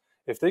Porsches.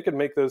 If they could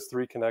make those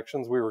three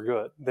connections, we were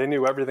good. They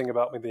knew everything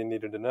about me they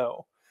needed to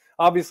know.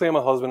 Obviously, I'm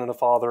a husband and a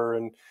father,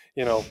 and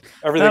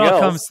everything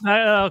else.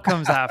 That all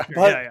comes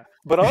after.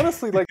 But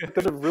honestly, like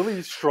they're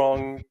really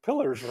strong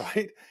pillars,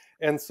 right?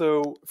 And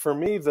so for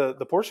me, the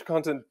Porsche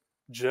content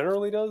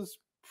generally does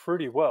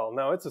pretty well.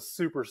 Now it's a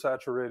super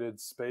saturated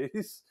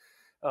space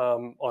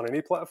on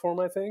any platform,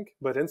 I think,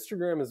 but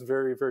Instagram is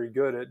very, very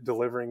good at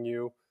delivering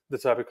you the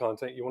type of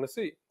content you want to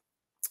see.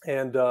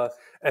 And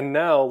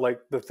now,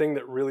 like, the thing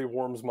that really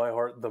warms my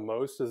heart the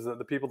most is that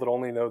the people that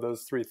only know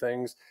those three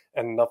things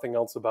and nothing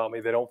else about me,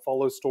 they don't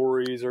follow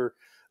stories or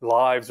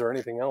lives or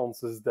anything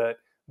else, is that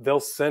they'll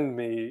send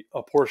me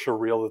a Porsche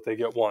reel that they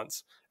get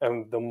once.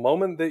 And the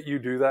moment that you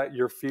do that,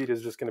 your feed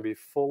is just going to be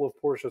full of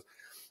Porsches,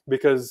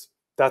 because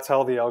that's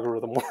how the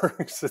algorithm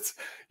works.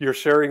 You're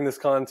sharing this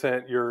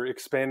content, you're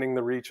expanding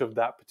the reach of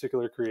that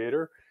particular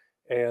creator.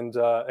 And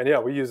yeah,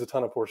 we use a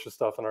ton of Porsche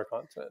stuff in our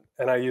content,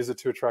 and I use it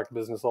to attract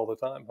business all the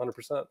time, 100%.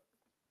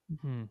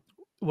 Mm-hmm.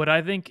 What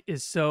I think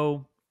is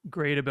so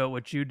great about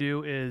what you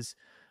do is,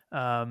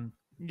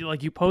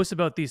 you post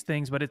about these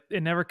things, but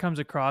it never comes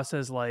across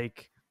as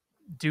like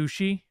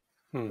douchey.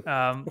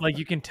 Like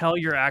you can tell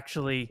you're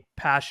actually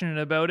passionate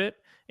about it,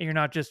 and you're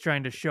not just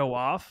trying to show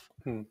off,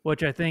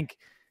 which I think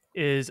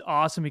is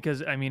awesome,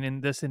 because I mean,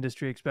 in this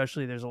industry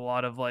especially, there's a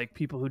lot of like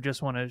people who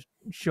just want to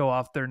show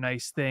off their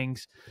nice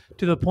things,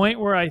 to the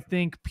point where I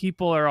think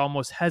people are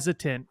almost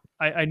hesitant.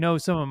 I know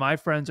some of my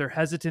friends are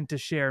hesitant to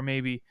share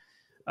maybe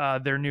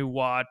their new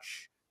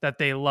watch that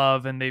they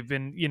love and they've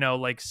been,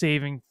 like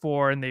saving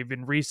for, and they've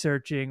been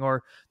researching,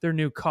 or their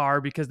new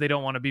car, because they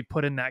don't want to be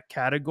put in that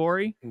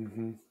category.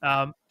 Mm-hmm.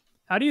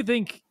 How do you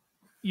think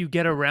you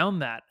get around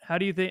that? How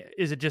do you think,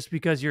 is it just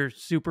because you're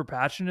super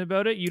passionate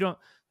about it? You don't,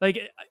 like,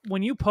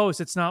 when you post,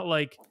 it's not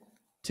like,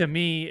 to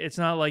me, it's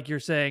not like you're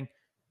saying,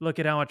 look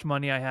at how much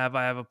money I have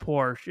a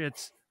Porsche.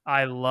 It's,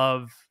 I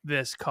love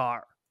this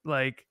car.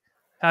 Like,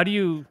 how do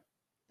you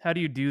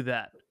do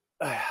that?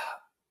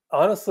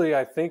 Honestly,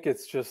 I think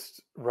it's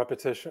just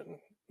repetition.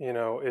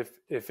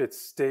 If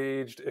it's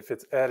staged, if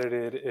it's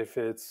edited, if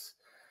it's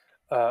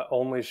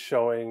only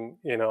showing,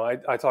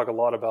 I talk a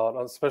lot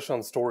about, especially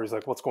on stories,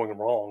 like what's going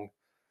wrong,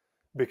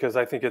 because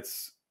I think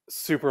it's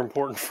super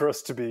important for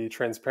us to be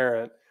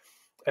transparent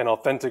and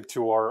authentic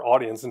to our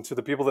audience and to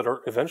the people that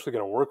are eventually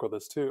going to work with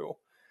us too.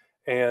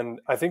 And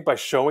I think by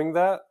showing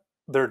that,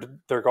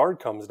 their guard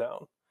comes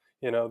down.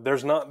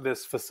 There's not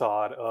this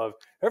facade of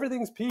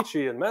everything's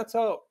peachy and Matt's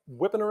out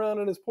whipping around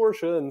in his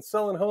Porsche and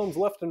selling homes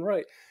left and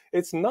right.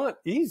 It's not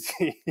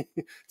easy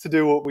to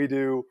do what we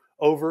do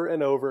over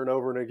and over and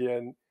over and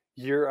again,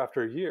 year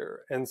after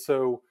year. And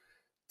so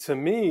to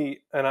me,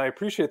 and I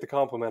appreciate the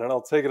compliment, and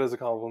I'll take it as a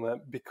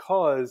compliment,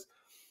 because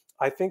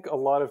I think a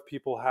lot of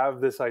people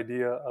have this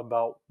idea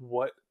about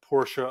what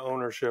Porsche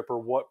ownership or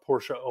what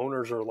Porsche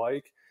owners are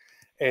like.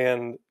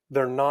 and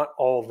they're not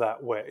all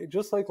that way.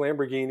 Just like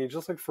Lamborghini,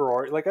 just like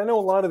Ferrari. Like I know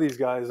a lot of these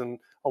guys and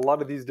a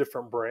lot of these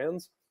different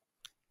brands,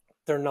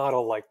 they're not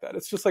all like that.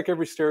 It's just like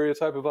every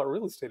stereotype about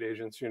real estate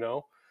agents,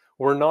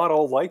 we're not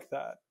all like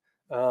that.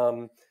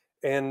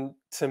 And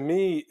to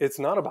me, it's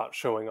not about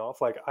showing off.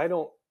 Like I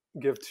don't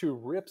give two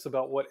rips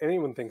about what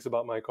anyone thinks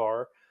about my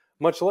car,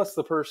 much less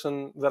the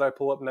person that I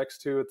pull up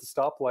next to at the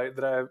stoplight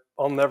that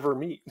I'll never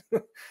meet,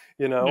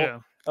 Yeah.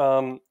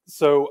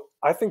 So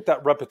I think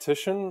that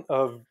repetition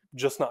of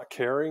just not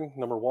caring,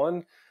 number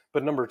one,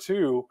 but number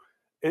two,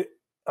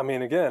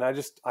 again,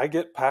 I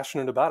get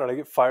passionate about it. I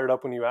get fired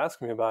up when you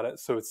ask me about it.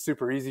 So it's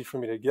super easy for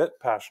me to get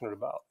passionate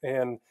about.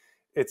 And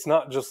it's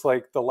not just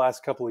like the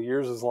last couple of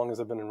years, as long as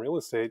I've been in real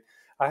estate.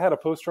 I had a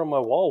poster on my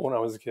wall when I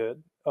was a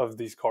kid of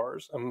these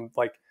cars. I'm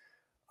like,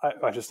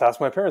 I just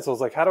asked my parents, I was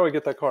like, how do I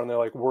get that car? And they're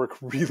like, work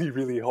really,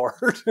 really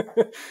hard.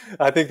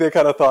 I think they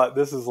kind of thought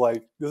this is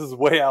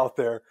way out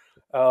there.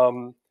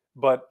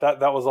 But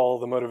that was all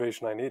the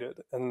motivation I needed.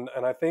 And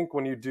I think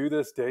when you do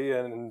this day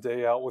in and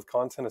day out with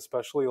content,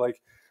 especially,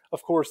 like,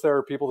 of course, there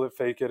are people that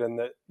fake it and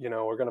that,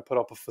 are going to put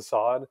up a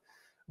facade.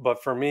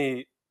 But for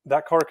me,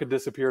 that car could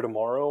disappear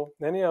tomorrow.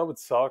 And yeah, it would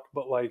suck.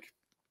 But like,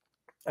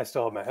 I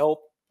still have my health.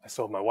 I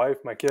still have my wife,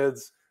 my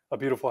kids, a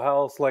beautiful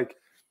house. Like,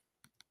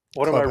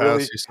 what am I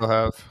really? You still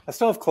have? I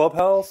still have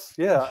Clubhouse.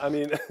 Yeah. I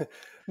mean,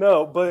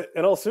 no, but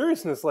in all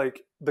seriousness,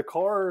 like the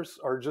cars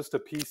are just a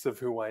piece of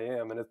who I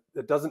am. And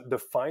it doesn't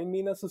define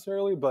me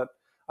necessarily, but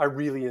I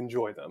really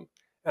enjoy them.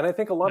 And I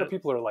think a lot of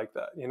people are like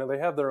that. They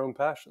have their own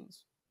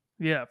passions.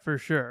 Yeah, for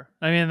sure.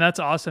 I mean, that's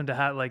awesome to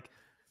have, like,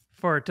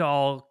 for it to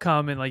all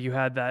come and like you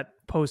had that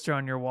poster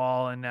on your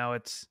wall and now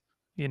it's,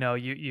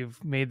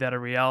 you've made that a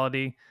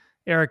reality.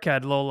 Eric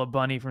had Lola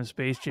Bunny from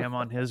Space Jam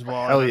on his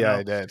wall. Hell yeah,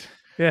 I did.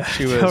 Yeah,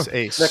 she was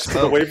a next to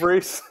the wave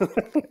race.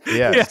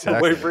 Yeah,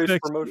 exactly. Wave race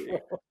promotion.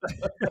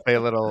 A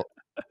little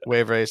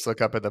wave race. Look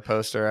up at the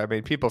poster. I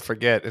mean, people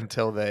forget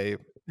until they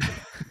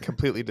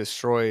completely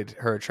destroyed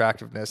her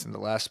attractiveness in the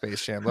last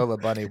Space Jam. Lola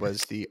Bunny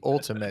was the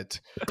ultimate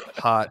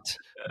hot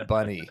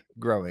bunny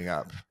growing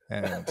up,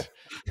 and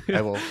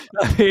I will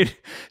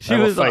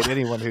fight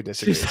anyone who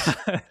disagrees.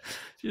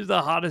 She's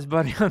the hottest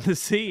bunny on the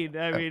scene.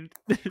 I mean,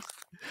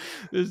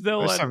 there's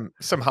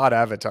some hot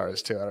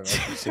avatars too. I don't know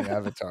if you've seen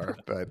Avatar,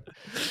 but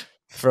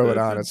throw it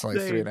on. It's only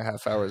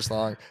 3.5 hours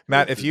long.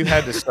 Matt, if you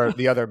had to start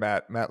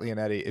Matt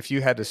Leonetti, if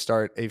you had to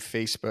start a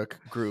Facebook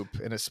group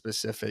in a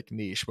specific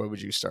niche, what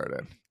would you start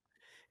in?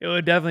 It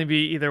would definitely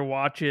be either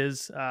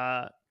watches,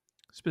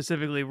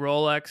 specifically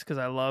Rolex, because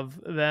I love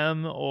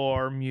them,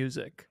 or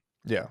music.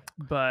 Yeah.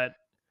 But,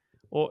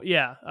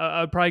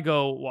 I'd probably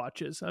go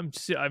watches. I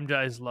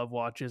just love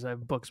watches. I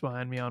have books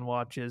behind me on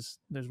watches.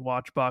 There's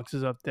watch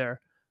boxes up there.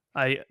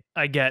 I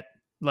get,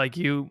 like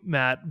you,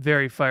 Matt,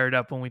 very fired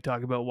up when we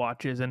talk about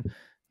watches, and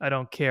I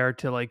don't care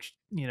to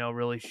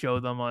really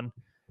show them on.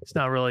 It's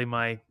not really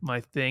my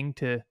thing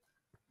to.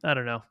 I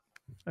don't know.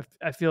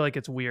 I feel like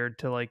it's weird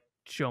to like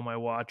show my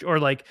watch, or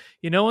like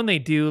when they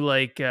do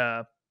like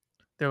they're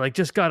like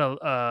just got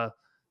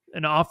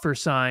an offer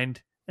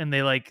signed and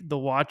they like the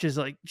watch is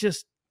like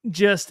just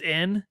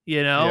in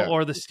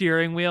or the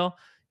steering wheel.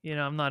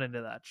 I'm not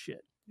into that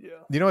shit.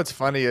 Yeah. What's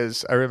funny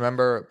is I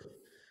remember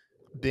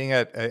being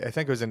at, I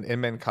think it was an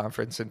Inman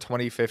conference in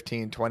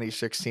 2015,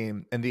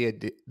 2016, and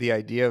the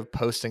idea of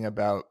posting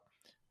about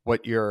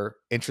what you're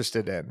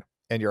interested in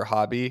and your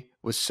hobby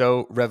was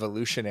so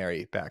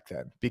revolutionary back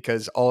then,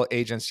 because all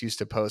agents used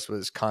to post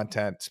was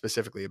content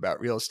specifically about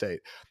real estate.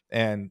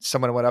 And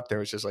someone went up there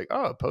and was just like,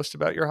 oh, post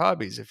about your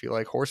hobbies. If you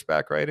like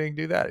horseback riding,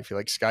 do that. If you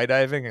like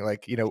skydiving, and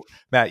like,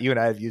 Matt, you and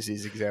I have used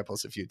these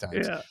examples a few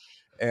times. Yeah.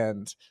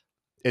 And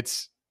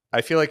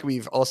I feel like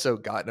we've also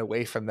gotten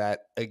away from that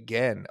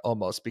again,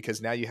 almost,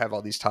 because now you have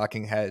all these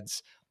talking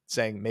heads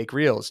saying, make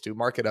reels, do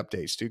market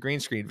updates, do green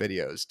screen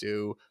videos,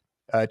 do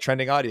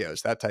trending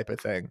audios, that type of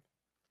thing,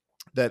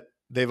 that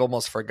they've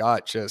almost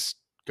forgot. Just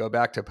go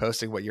back to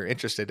posting what you're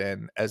interested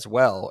in as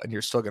well, and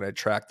you're still going to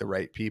attract the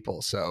right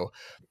people. So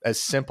as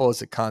simple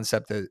as a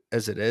concept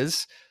as it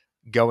is,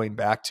 going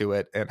back to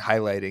it and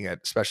highlighting it,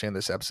 especially in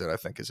this episode, I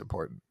think is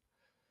important.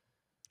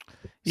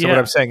 So what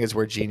I'm saying is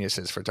we're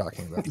geniuses for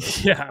talking about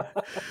this. Yeah.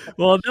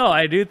 Well, no,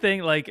 I do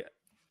think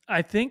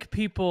I think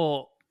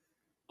people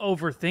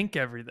overthink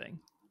everything.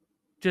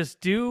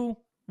 Just do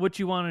what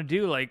you want to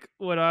do. Like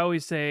what I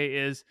always say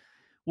is,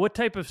 what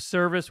type of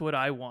service would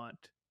I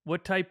want?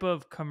 What type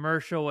of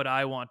commercial would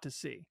I want to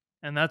see?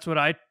 And that's what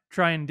I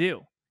try and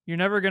do. You're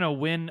never going to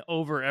win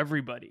over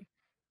everybody.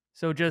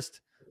 So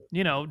just,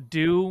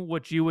 do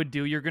what you would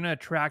do. You're going to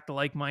attract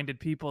like-minded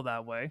people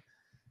that way.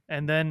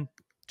 And then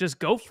just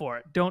go for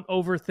it. Don't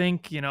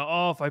overthink,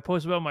 if I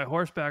post about my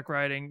horseback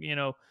riding,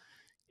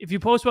 if you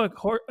post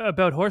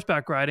about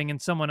horseback riding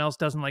and someone else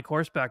doesn't like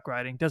horseback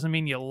riding, doesn't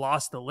mean you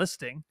lost the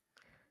listing.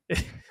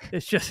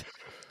 It's just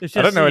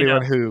I don't know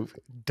anyone who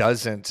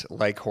doesn't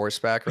like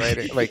horseback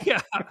riding. Like,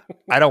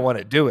 I don't want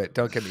to do it.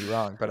 Don't get me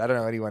wrong, but I don't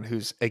know anyone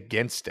who's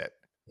against it.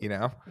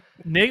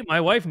 My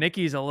wife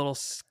Nikki's a little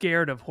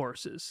scared of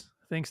horses.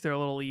 Thinks they're a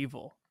little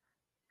evil.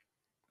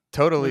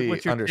 Totally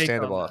What's your take on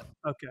understandable.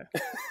 that? Okay.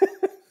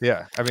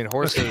 Yeah. I mean,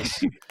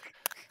 horses,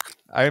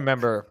 I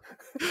remember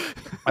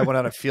I went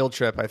on a field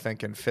trip, I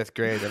think in 5th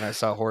grade, and I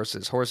saw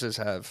horses. Horses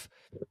have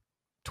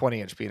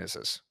 20-inch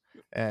penises.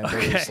 And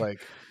there's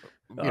like,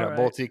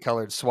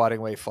 multicolored swatting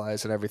away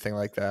flies and everything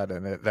like that.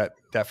 And that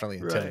definitely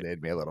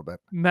intimidated me a little bit.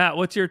 Matt,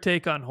 what's your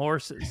take on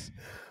horses?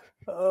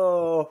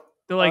 Oh,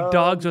 They're like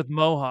dogs with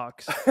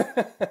mohawks.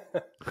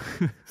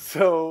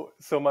 So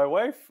my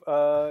wife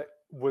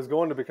was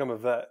going to become a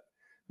vet,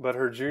 but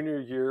her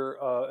junior year,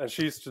 and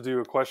she used to do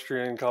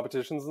equestrian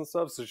competitions and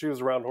stuff, so she was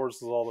around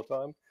horses all the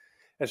time,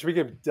 and she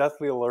became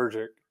deathly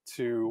allergic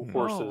to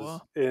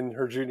horses in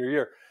her junior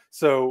year.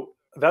 So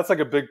that's like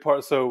a big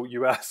part. So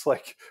you ask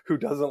like who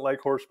doesn't like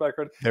horseback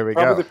riding? There we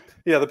go.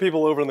 The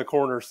people over in the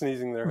corner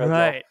sneezing their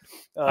heads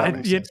off.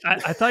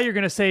 I thought you were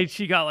gonna say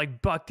she got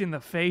like bucked in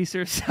the face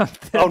or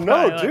something. Oh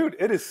no, dude,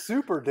 it is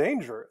super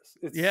dangerous.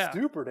 It's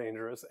super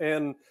dangerous.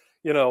 And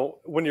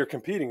when you're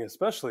competing,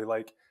 especially,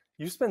 like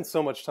you spend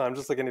so much time,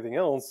 just like anything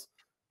else,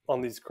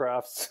 on these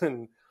crafts,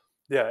 and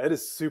it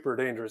is super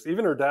dangerous.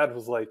 Even her dad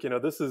was like,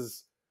 this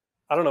is,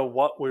 I don't know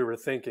what we were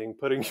thinking,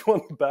 putting you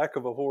on the back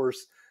of a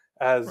horse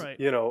as a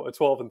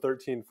 12 and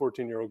 13,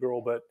 14-year-old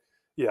girl. But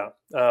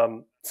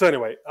so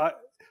anyway,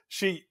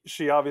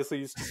 she obviously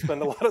used to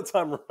spend a lot of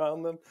time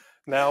around them.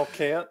 Now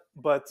can't,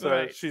 but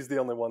she's the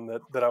only one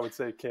that I would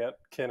say can't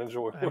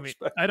enjoy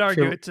horseback. I'd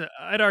argue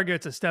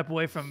it's a step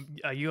away from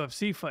a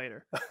UFC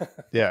fighter.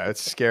 Yeah, it's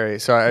scary.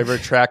 So I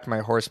retract my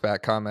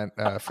horseback comment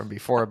from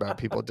before about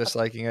people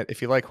disliking it.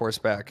 If you like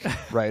horseback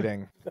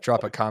riding,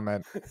 drop a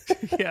comment.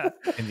 Yeah,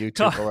 in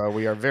YouTube below.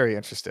 We are very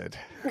interested.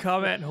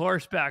 Comment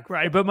horseback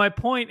ride. But my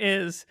point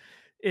is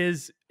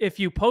if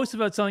you post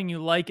about something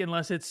you like,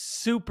 unless it's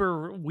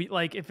super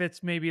like if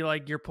it's maybe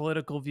like your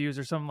political views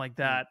or something like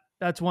that.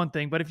 That's one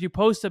thing. But if you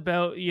post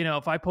about,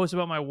 if I post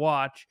about my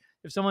watch,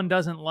 if someone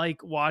doesn't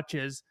like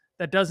watches,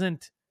 that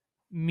doesn't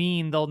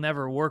mean they'll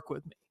never work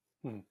with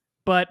me.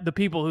 But the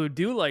people who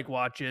do like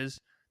watches,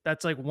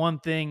 that's like one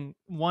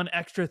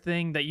extra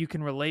thing that you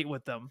can relate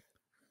with them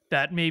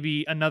that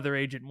maybe another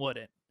agent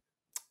wouldn't.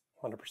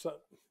 100%.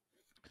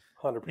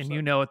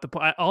 And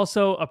I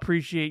also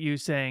appreciate you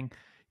saying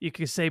you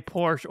could say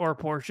Porsche or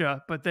Porsche,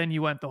 but then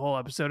you went the whole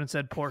episode and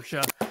said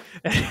Porsche.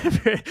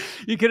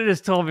 You could have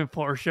just told me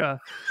Porsche.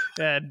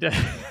 And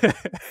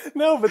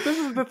no, but this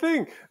is the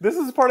thing. This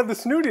is part of the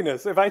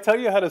snootiness. If I tell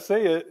you how to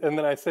say it and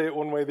then I say it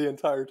one way the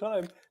entire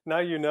time, now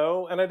you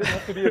know, and I didn't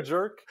have to be a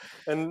jerk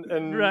and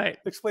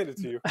explain it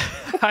to you.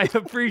 I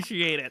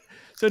appreciate it.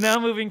 So now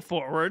moving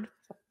forward,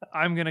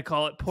 I'm going to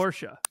call it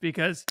Porsche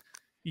because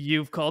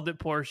you've called it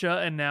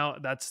Porsche, and now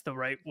that's the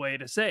right way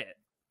to say it.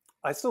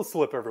 I still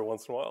slip every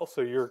once in a while,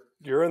 so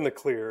you're in the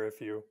clear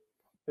if you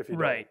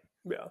right.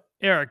 Don't. Yeah.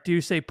 Eric, do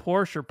you say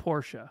Porsche or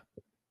Porsche?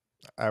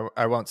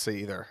 I won't say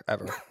either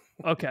ever.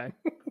 Okay.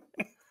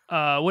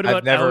 What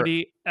about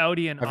Audi and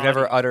Audi? I've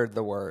never uttered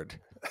the word.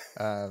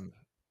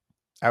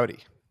 Audi.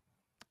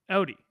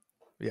 Audi.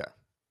 Yeah.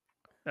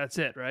 That's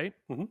it, right?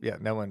 Mm-hmm. Yeah.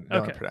 No one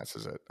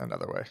pronounces it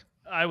another way.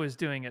 I was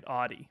doing it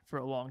Audi for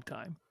a long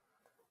time,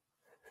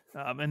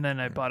 and then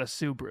I bought a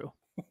Subaru.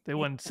 They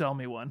wouldn't sell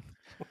me one.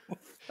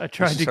 I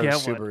tried to get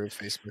one. Subaru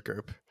Facebook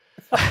group.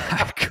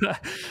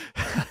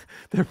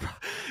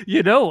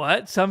 You know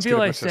what? Some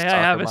people I say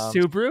I have a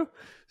Subaru.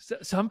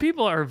 Some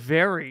people are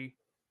very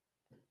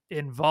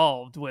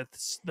involved with,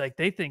 like,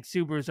 they think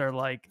Subarus are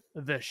like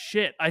the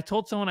shit. I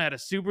told someone I had a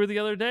Subaru the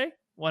other day,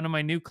 one of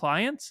my new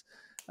clients,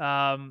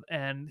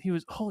 and he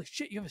was, holy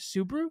shit, you have a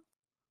Subaru?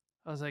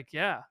 I was like,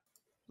 yeah.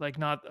 Like,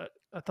 not,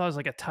 I thought it was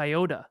like a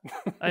Toyota.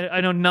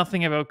 I know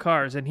nothing about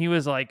cars, and he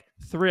was like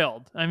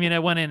thrilled. I mean, I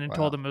went in and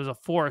told him it was a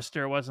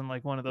Forester. It wasn't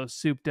like one of those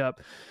souped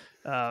up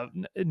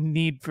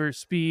Need for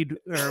Speed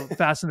or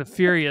Fast and the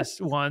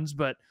Furious ones,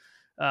 but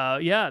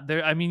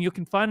there. I mean, you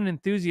can find an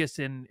enthusiast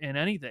in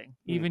anything,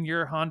 even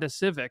your Honda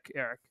Civic,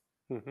 Eric.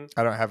 Mm-hmm.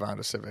 I don't have a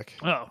Honda Civic.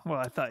 Oh, well,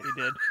 I thought you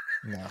did.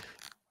 No.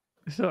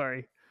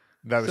 Sorry.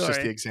 That was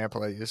just the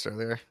example I used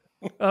earlier.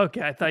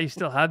 Okay, I thought you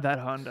still had that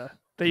Honda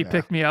that you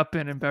picked me up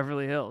in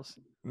Beverly Hills.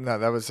 No,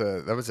 that was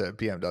a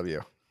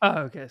BMW. Oh,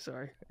 okay,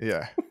 sorry.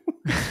 Yeah.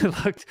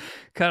 It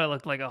kind of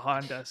looked like a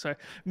Honda. Sorry,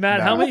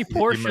 Matt. How many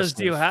Porsches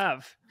do you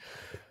have?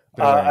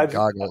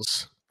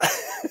 Goggles.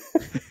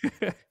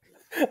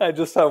 I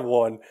just have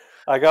one.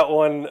 I got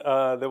one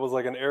that was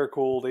like an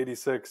air-cooled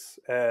 86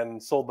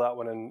 and sold that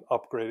one and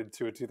upgraded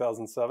to a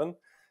 2007.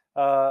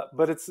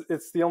 But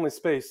it's the only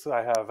space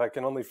I have. I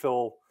can only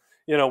fill,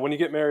 when you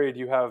get married,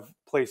 you have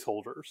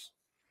placeholders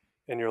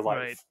in your life.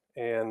 Right.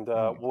 And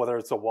whether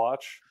it's a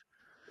watch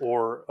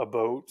or a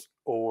boat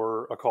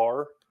or a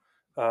car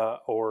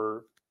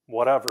or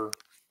whatever,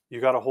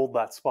 you got to hold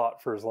that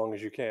spot for as long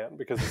as you can,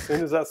 because as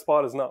soon as that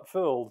spot is not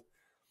filled,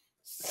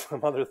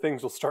 some other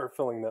things will start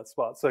filling that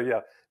spot. So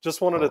yeah,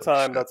 just one at a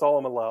time. Shit. That's all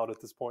I'm allowed at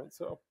this point.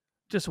 So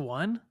just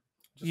one?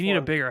 You need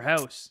a bigger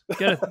house.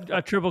 Get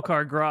a triple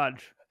car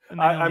garage.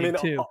 I mean,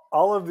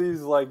 all of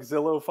these like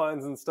Zillow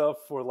finds and stuff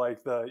for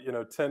like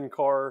the 10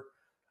 car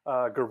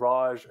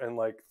garage and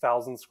like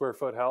 1,000 square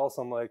foot house.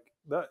 I'm like,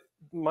 that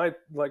my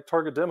like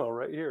target demo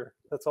right here.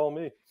 That's all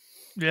me.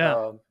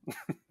 Yeah.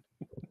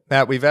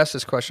 Matt, we've asked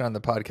this question on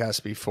the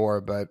podcast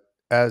before, but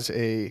as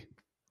a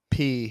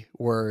P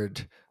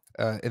word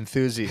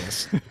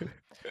enthusiast,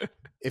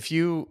 if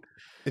you're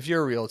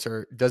a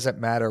realtor, does it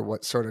matter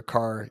what sort of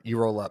car you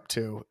roll up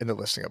to in the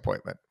listing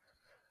appointment?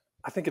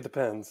 I think it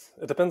depends.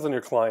 It depends on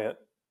your client.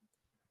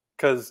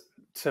 Because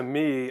to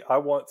me, I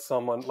want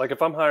someone, like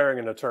if I'm hiring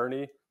an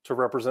attorney to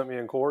represent me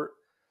in court,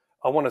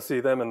 I want to see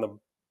them in the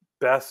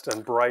best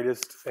and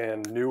brightest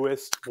and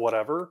newest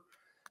whatever.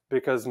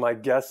 Because my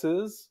guess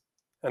is,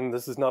 and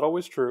this is not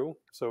always true,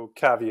 so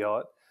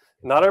caveat,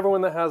 not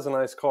everyone that has a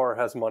nice car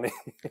has money.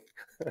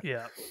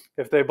 Yeah.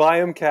 If they buy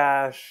them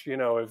cash,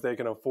 if they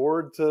can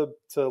afford to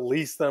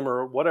lease them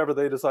or whatever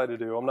they decide to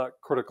do, I'm not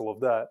critical of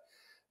that.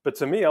 But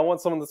to me, I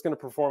want someone that's going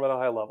to perform at a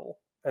high level.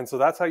 And so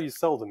that's how you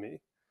sell to me.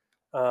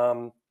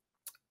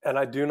 And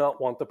I do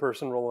not want the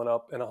person rolling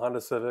up in a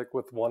Honda Civic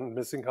with one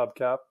missing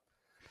hubcap.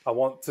 I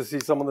want to see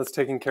someone that's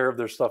taking care of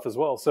their stuff as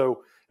well.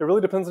 So it really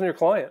depends on your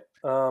client.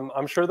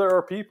 I'm sure there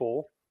are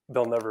people,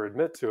 they'll never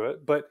admit to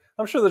it, but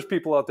I'm sure there's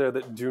people out there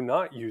that do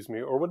not use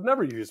me or would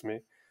never use me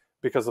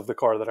because of the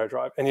car that I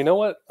drive. And you know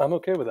what? I'm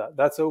okay with that.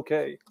 That's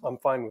okay. I'm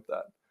fine with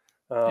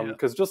that.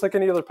 Because just like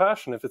any other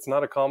passion, if it's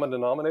not a common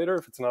denominator,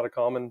 if it's not a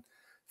common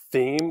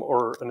theme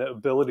or an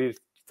ability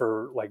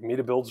for like me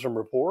to build some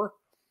rapport,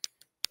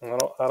 I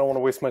don't want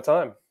to waste my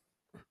time.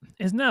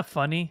 Isn't that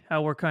funny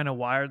how we're kind of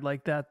wired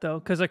like that though?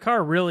 Because a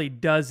car really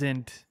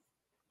doesn't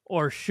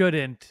or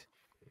shouldn't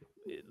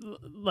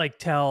like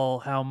tell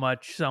how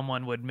much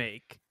someone would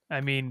make.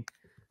 I mean,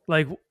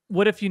 like,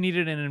 what if you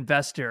needed an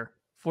investor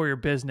for your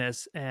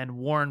business and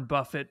Warren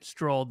Buffett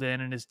strolled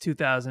in his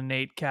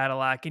 2008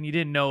 Cadillac and you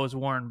didn't know it was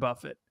Warren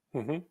Buffett?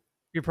 Mm-hmm.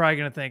 You're probably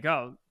going to think,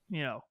 oh,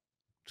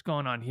 what's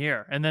going on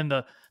here? And then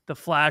the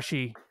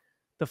flashy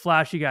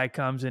guy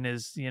comes in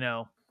his,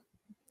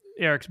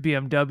 Eric's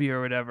BMW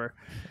or whatever.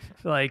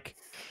 Like,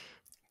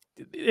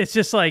 it's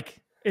just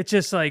like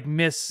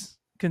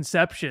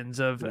misconceptions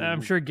of,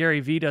 I'm sure Gary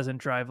Vee doesn't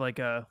drive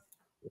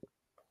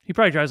he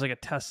probably drives like a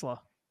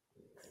Tesla.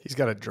 He's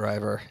got a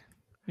driver.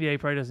 Yeah, he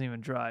probably doesn't even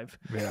drive.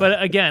 Yeah.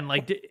 But again,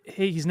 like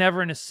he's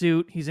never in a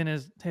suit. He's in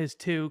his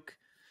toque,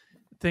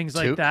 things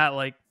like Toque? that.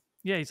 Like,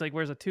 yeah, he's like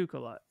wears a toque a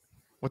lot.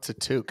 What's a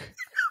toque?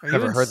 Are you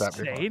Never heard that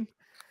insane?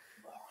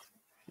 before.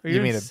 Are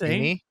you mean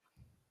insane?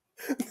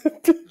 a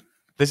beanie?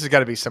 This has got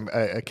to be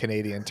a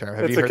Canadian term.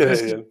 Have you heard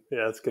Canadian. this?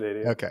 Yeah, it's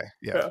Canadian. Okay,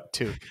 yeah.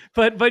 Toque.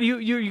 But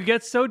you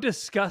get so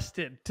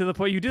disgusted to the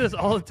point you do this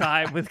all the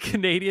time with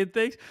Canadian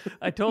things.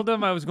 I told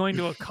him I was going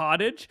to a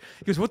cottage.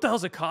 He goes, "What the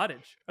hell's a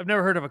cottage? I've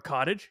never heard of a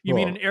cottage. You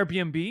mean an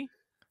Airbnb?"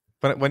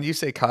 But when you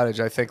say cottage,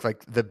 I think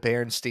like the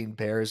Berenstain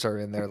Bears are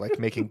in there, like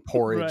making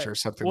porridge Right. or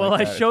something. Well,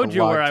 like I that. showed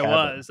you log where I cabin.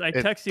 was. I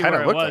texted you kinda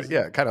where I looked was. Like,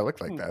 yeah, it kind of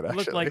looked like that. It Actually,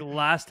 looked like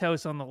last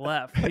house on the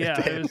left.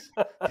 Yeah,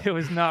 it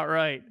was not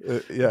right.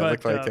 It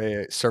looked like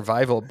a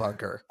survival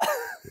bunker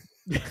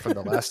from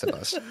The Last of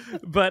Us.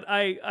 But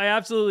I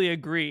absolutely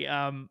agree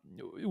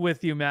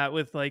with you, Matt.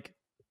 With like,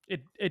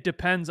 it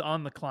depends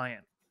on the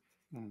client.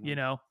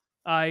 Mm-hmm.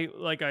 I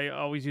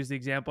always use the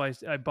example.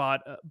 I bought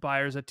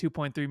buyers a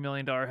 $2.3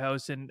 million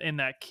house in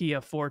that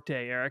Kia Forte,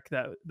 Eric,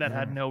 that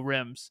had no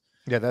rims.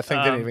 Yeah, that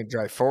thing didn't even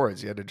drive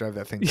forwards. You had to drive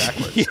that thing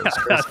backwards. Yeah,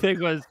 that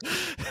thing was.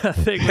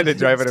 You had to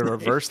drive it in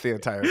reverse the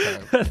entire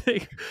time.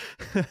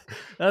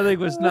 That thing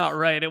was not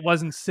right. It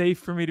wasn't safe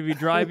for me to be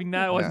driving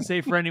that. It wasn't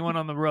safe for anyone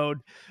on the road.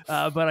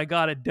 But I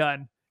got it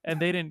done, and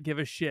they didn't give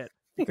a shit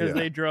because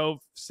they drove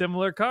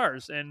similar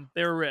cars and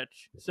they were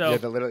rich. So you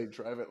had to literally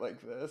drive it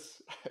like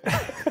this,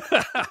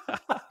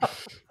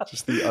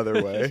 just the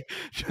other way,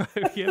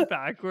 driving it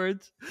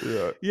backwards.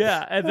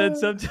 Yeah, and then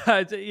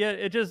sometimes,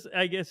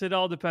 I guess it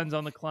all depends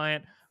on the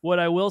client. What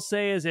I will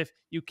say is, if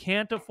you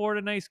can't afford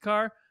a nice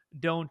car,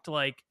 don't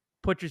like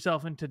put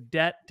yourself into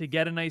debt to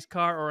get a nice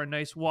car or a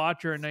nice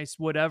watch or a nice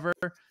whatever.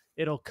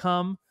 It'll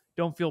come.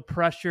 Don't feel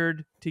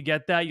pressured to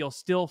get that. You'll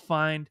still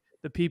find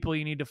the people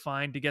you need to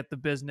find to get the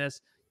business.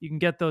 You can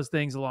get those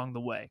things along the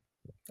way.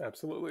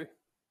 Absolutely.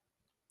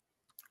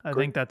 I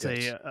think that's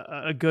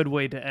a good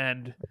way to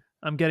end.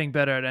 I'm getting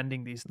better at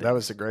ending these things. That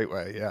was a great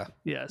way. Yeah.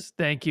 Yes.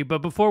 Thank you.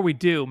 But before we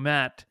do,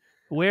 Matt,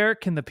 where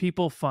can the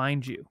people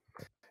find you?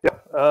 Yeah.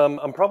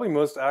 I'm probably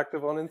most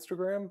active on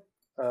Instagram.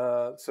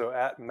 So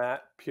at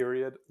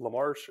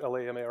Matt.LaMarsh,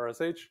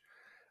 LaMarsh.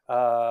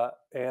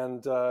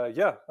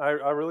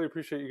 I really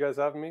appreciate you guys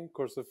having me. Of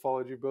course, I've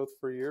followed you both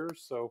for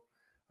years, so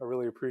I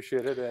really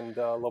appreciate it and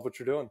love what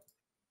you're doing.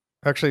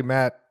 Actually,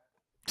 Matt,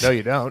 no,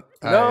 you don't.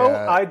 No,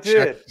 I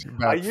did.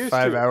 About I used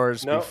 5 to.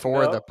 hours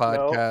before the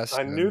podcast.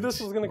 I knew this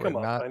was going to come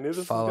up. I knew this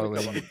was going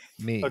to come up.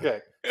 Me. Okay.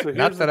 So here's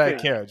Not that the I thing.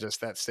 care, just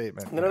that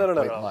statement. No,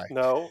 blatant lie.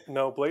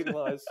 No blatant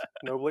lies.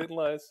 No blatant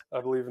lies. I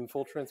believe in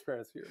full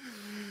transparency here.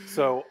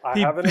 So I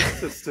have an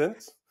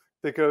assistant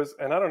that goes,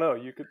 and I don't know,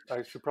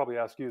 I should probably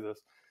ask you this.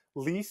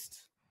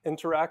 Least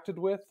interacted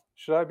with,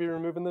 should I be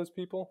removing those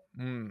people?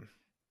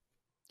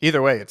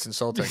 Either way, it's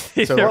insulting.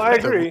 So I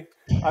agree.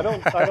 I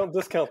don't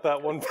discount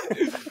that one.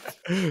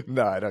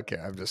 No, I don't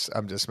care.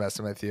 I'm just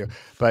messing with you.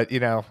 But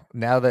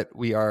now that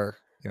we are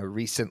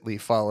recently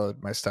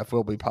followed, my stuff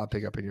will be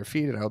popping up in your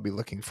feed, and I'll be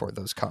looking for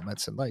those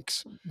comments and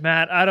likes.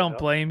 Matt, I don't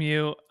blame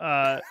you.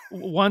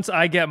 Once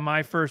I get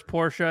my first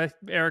Porsche,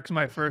 Eric's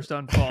my first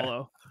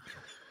unfollow.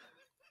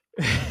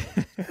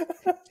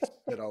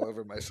 Spit all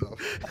over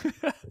myself.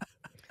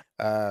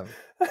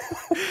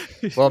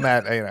 Well,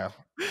 Matt,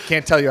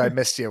 can't tell you I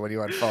missed you when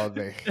you unfollowed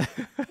me.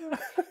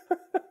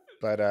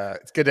 But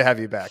it's good to have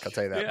you back. I'll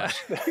tell you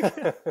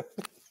that much.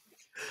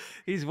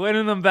 He's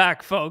winning them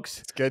back, folks.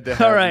 It's good to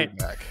have you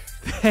back.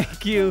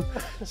 Thank you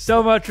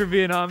so much for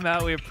being on,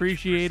 Matt. We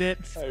appreciate it.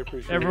 I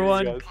appreciate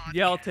everyone. it,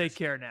 Y'all take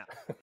care now.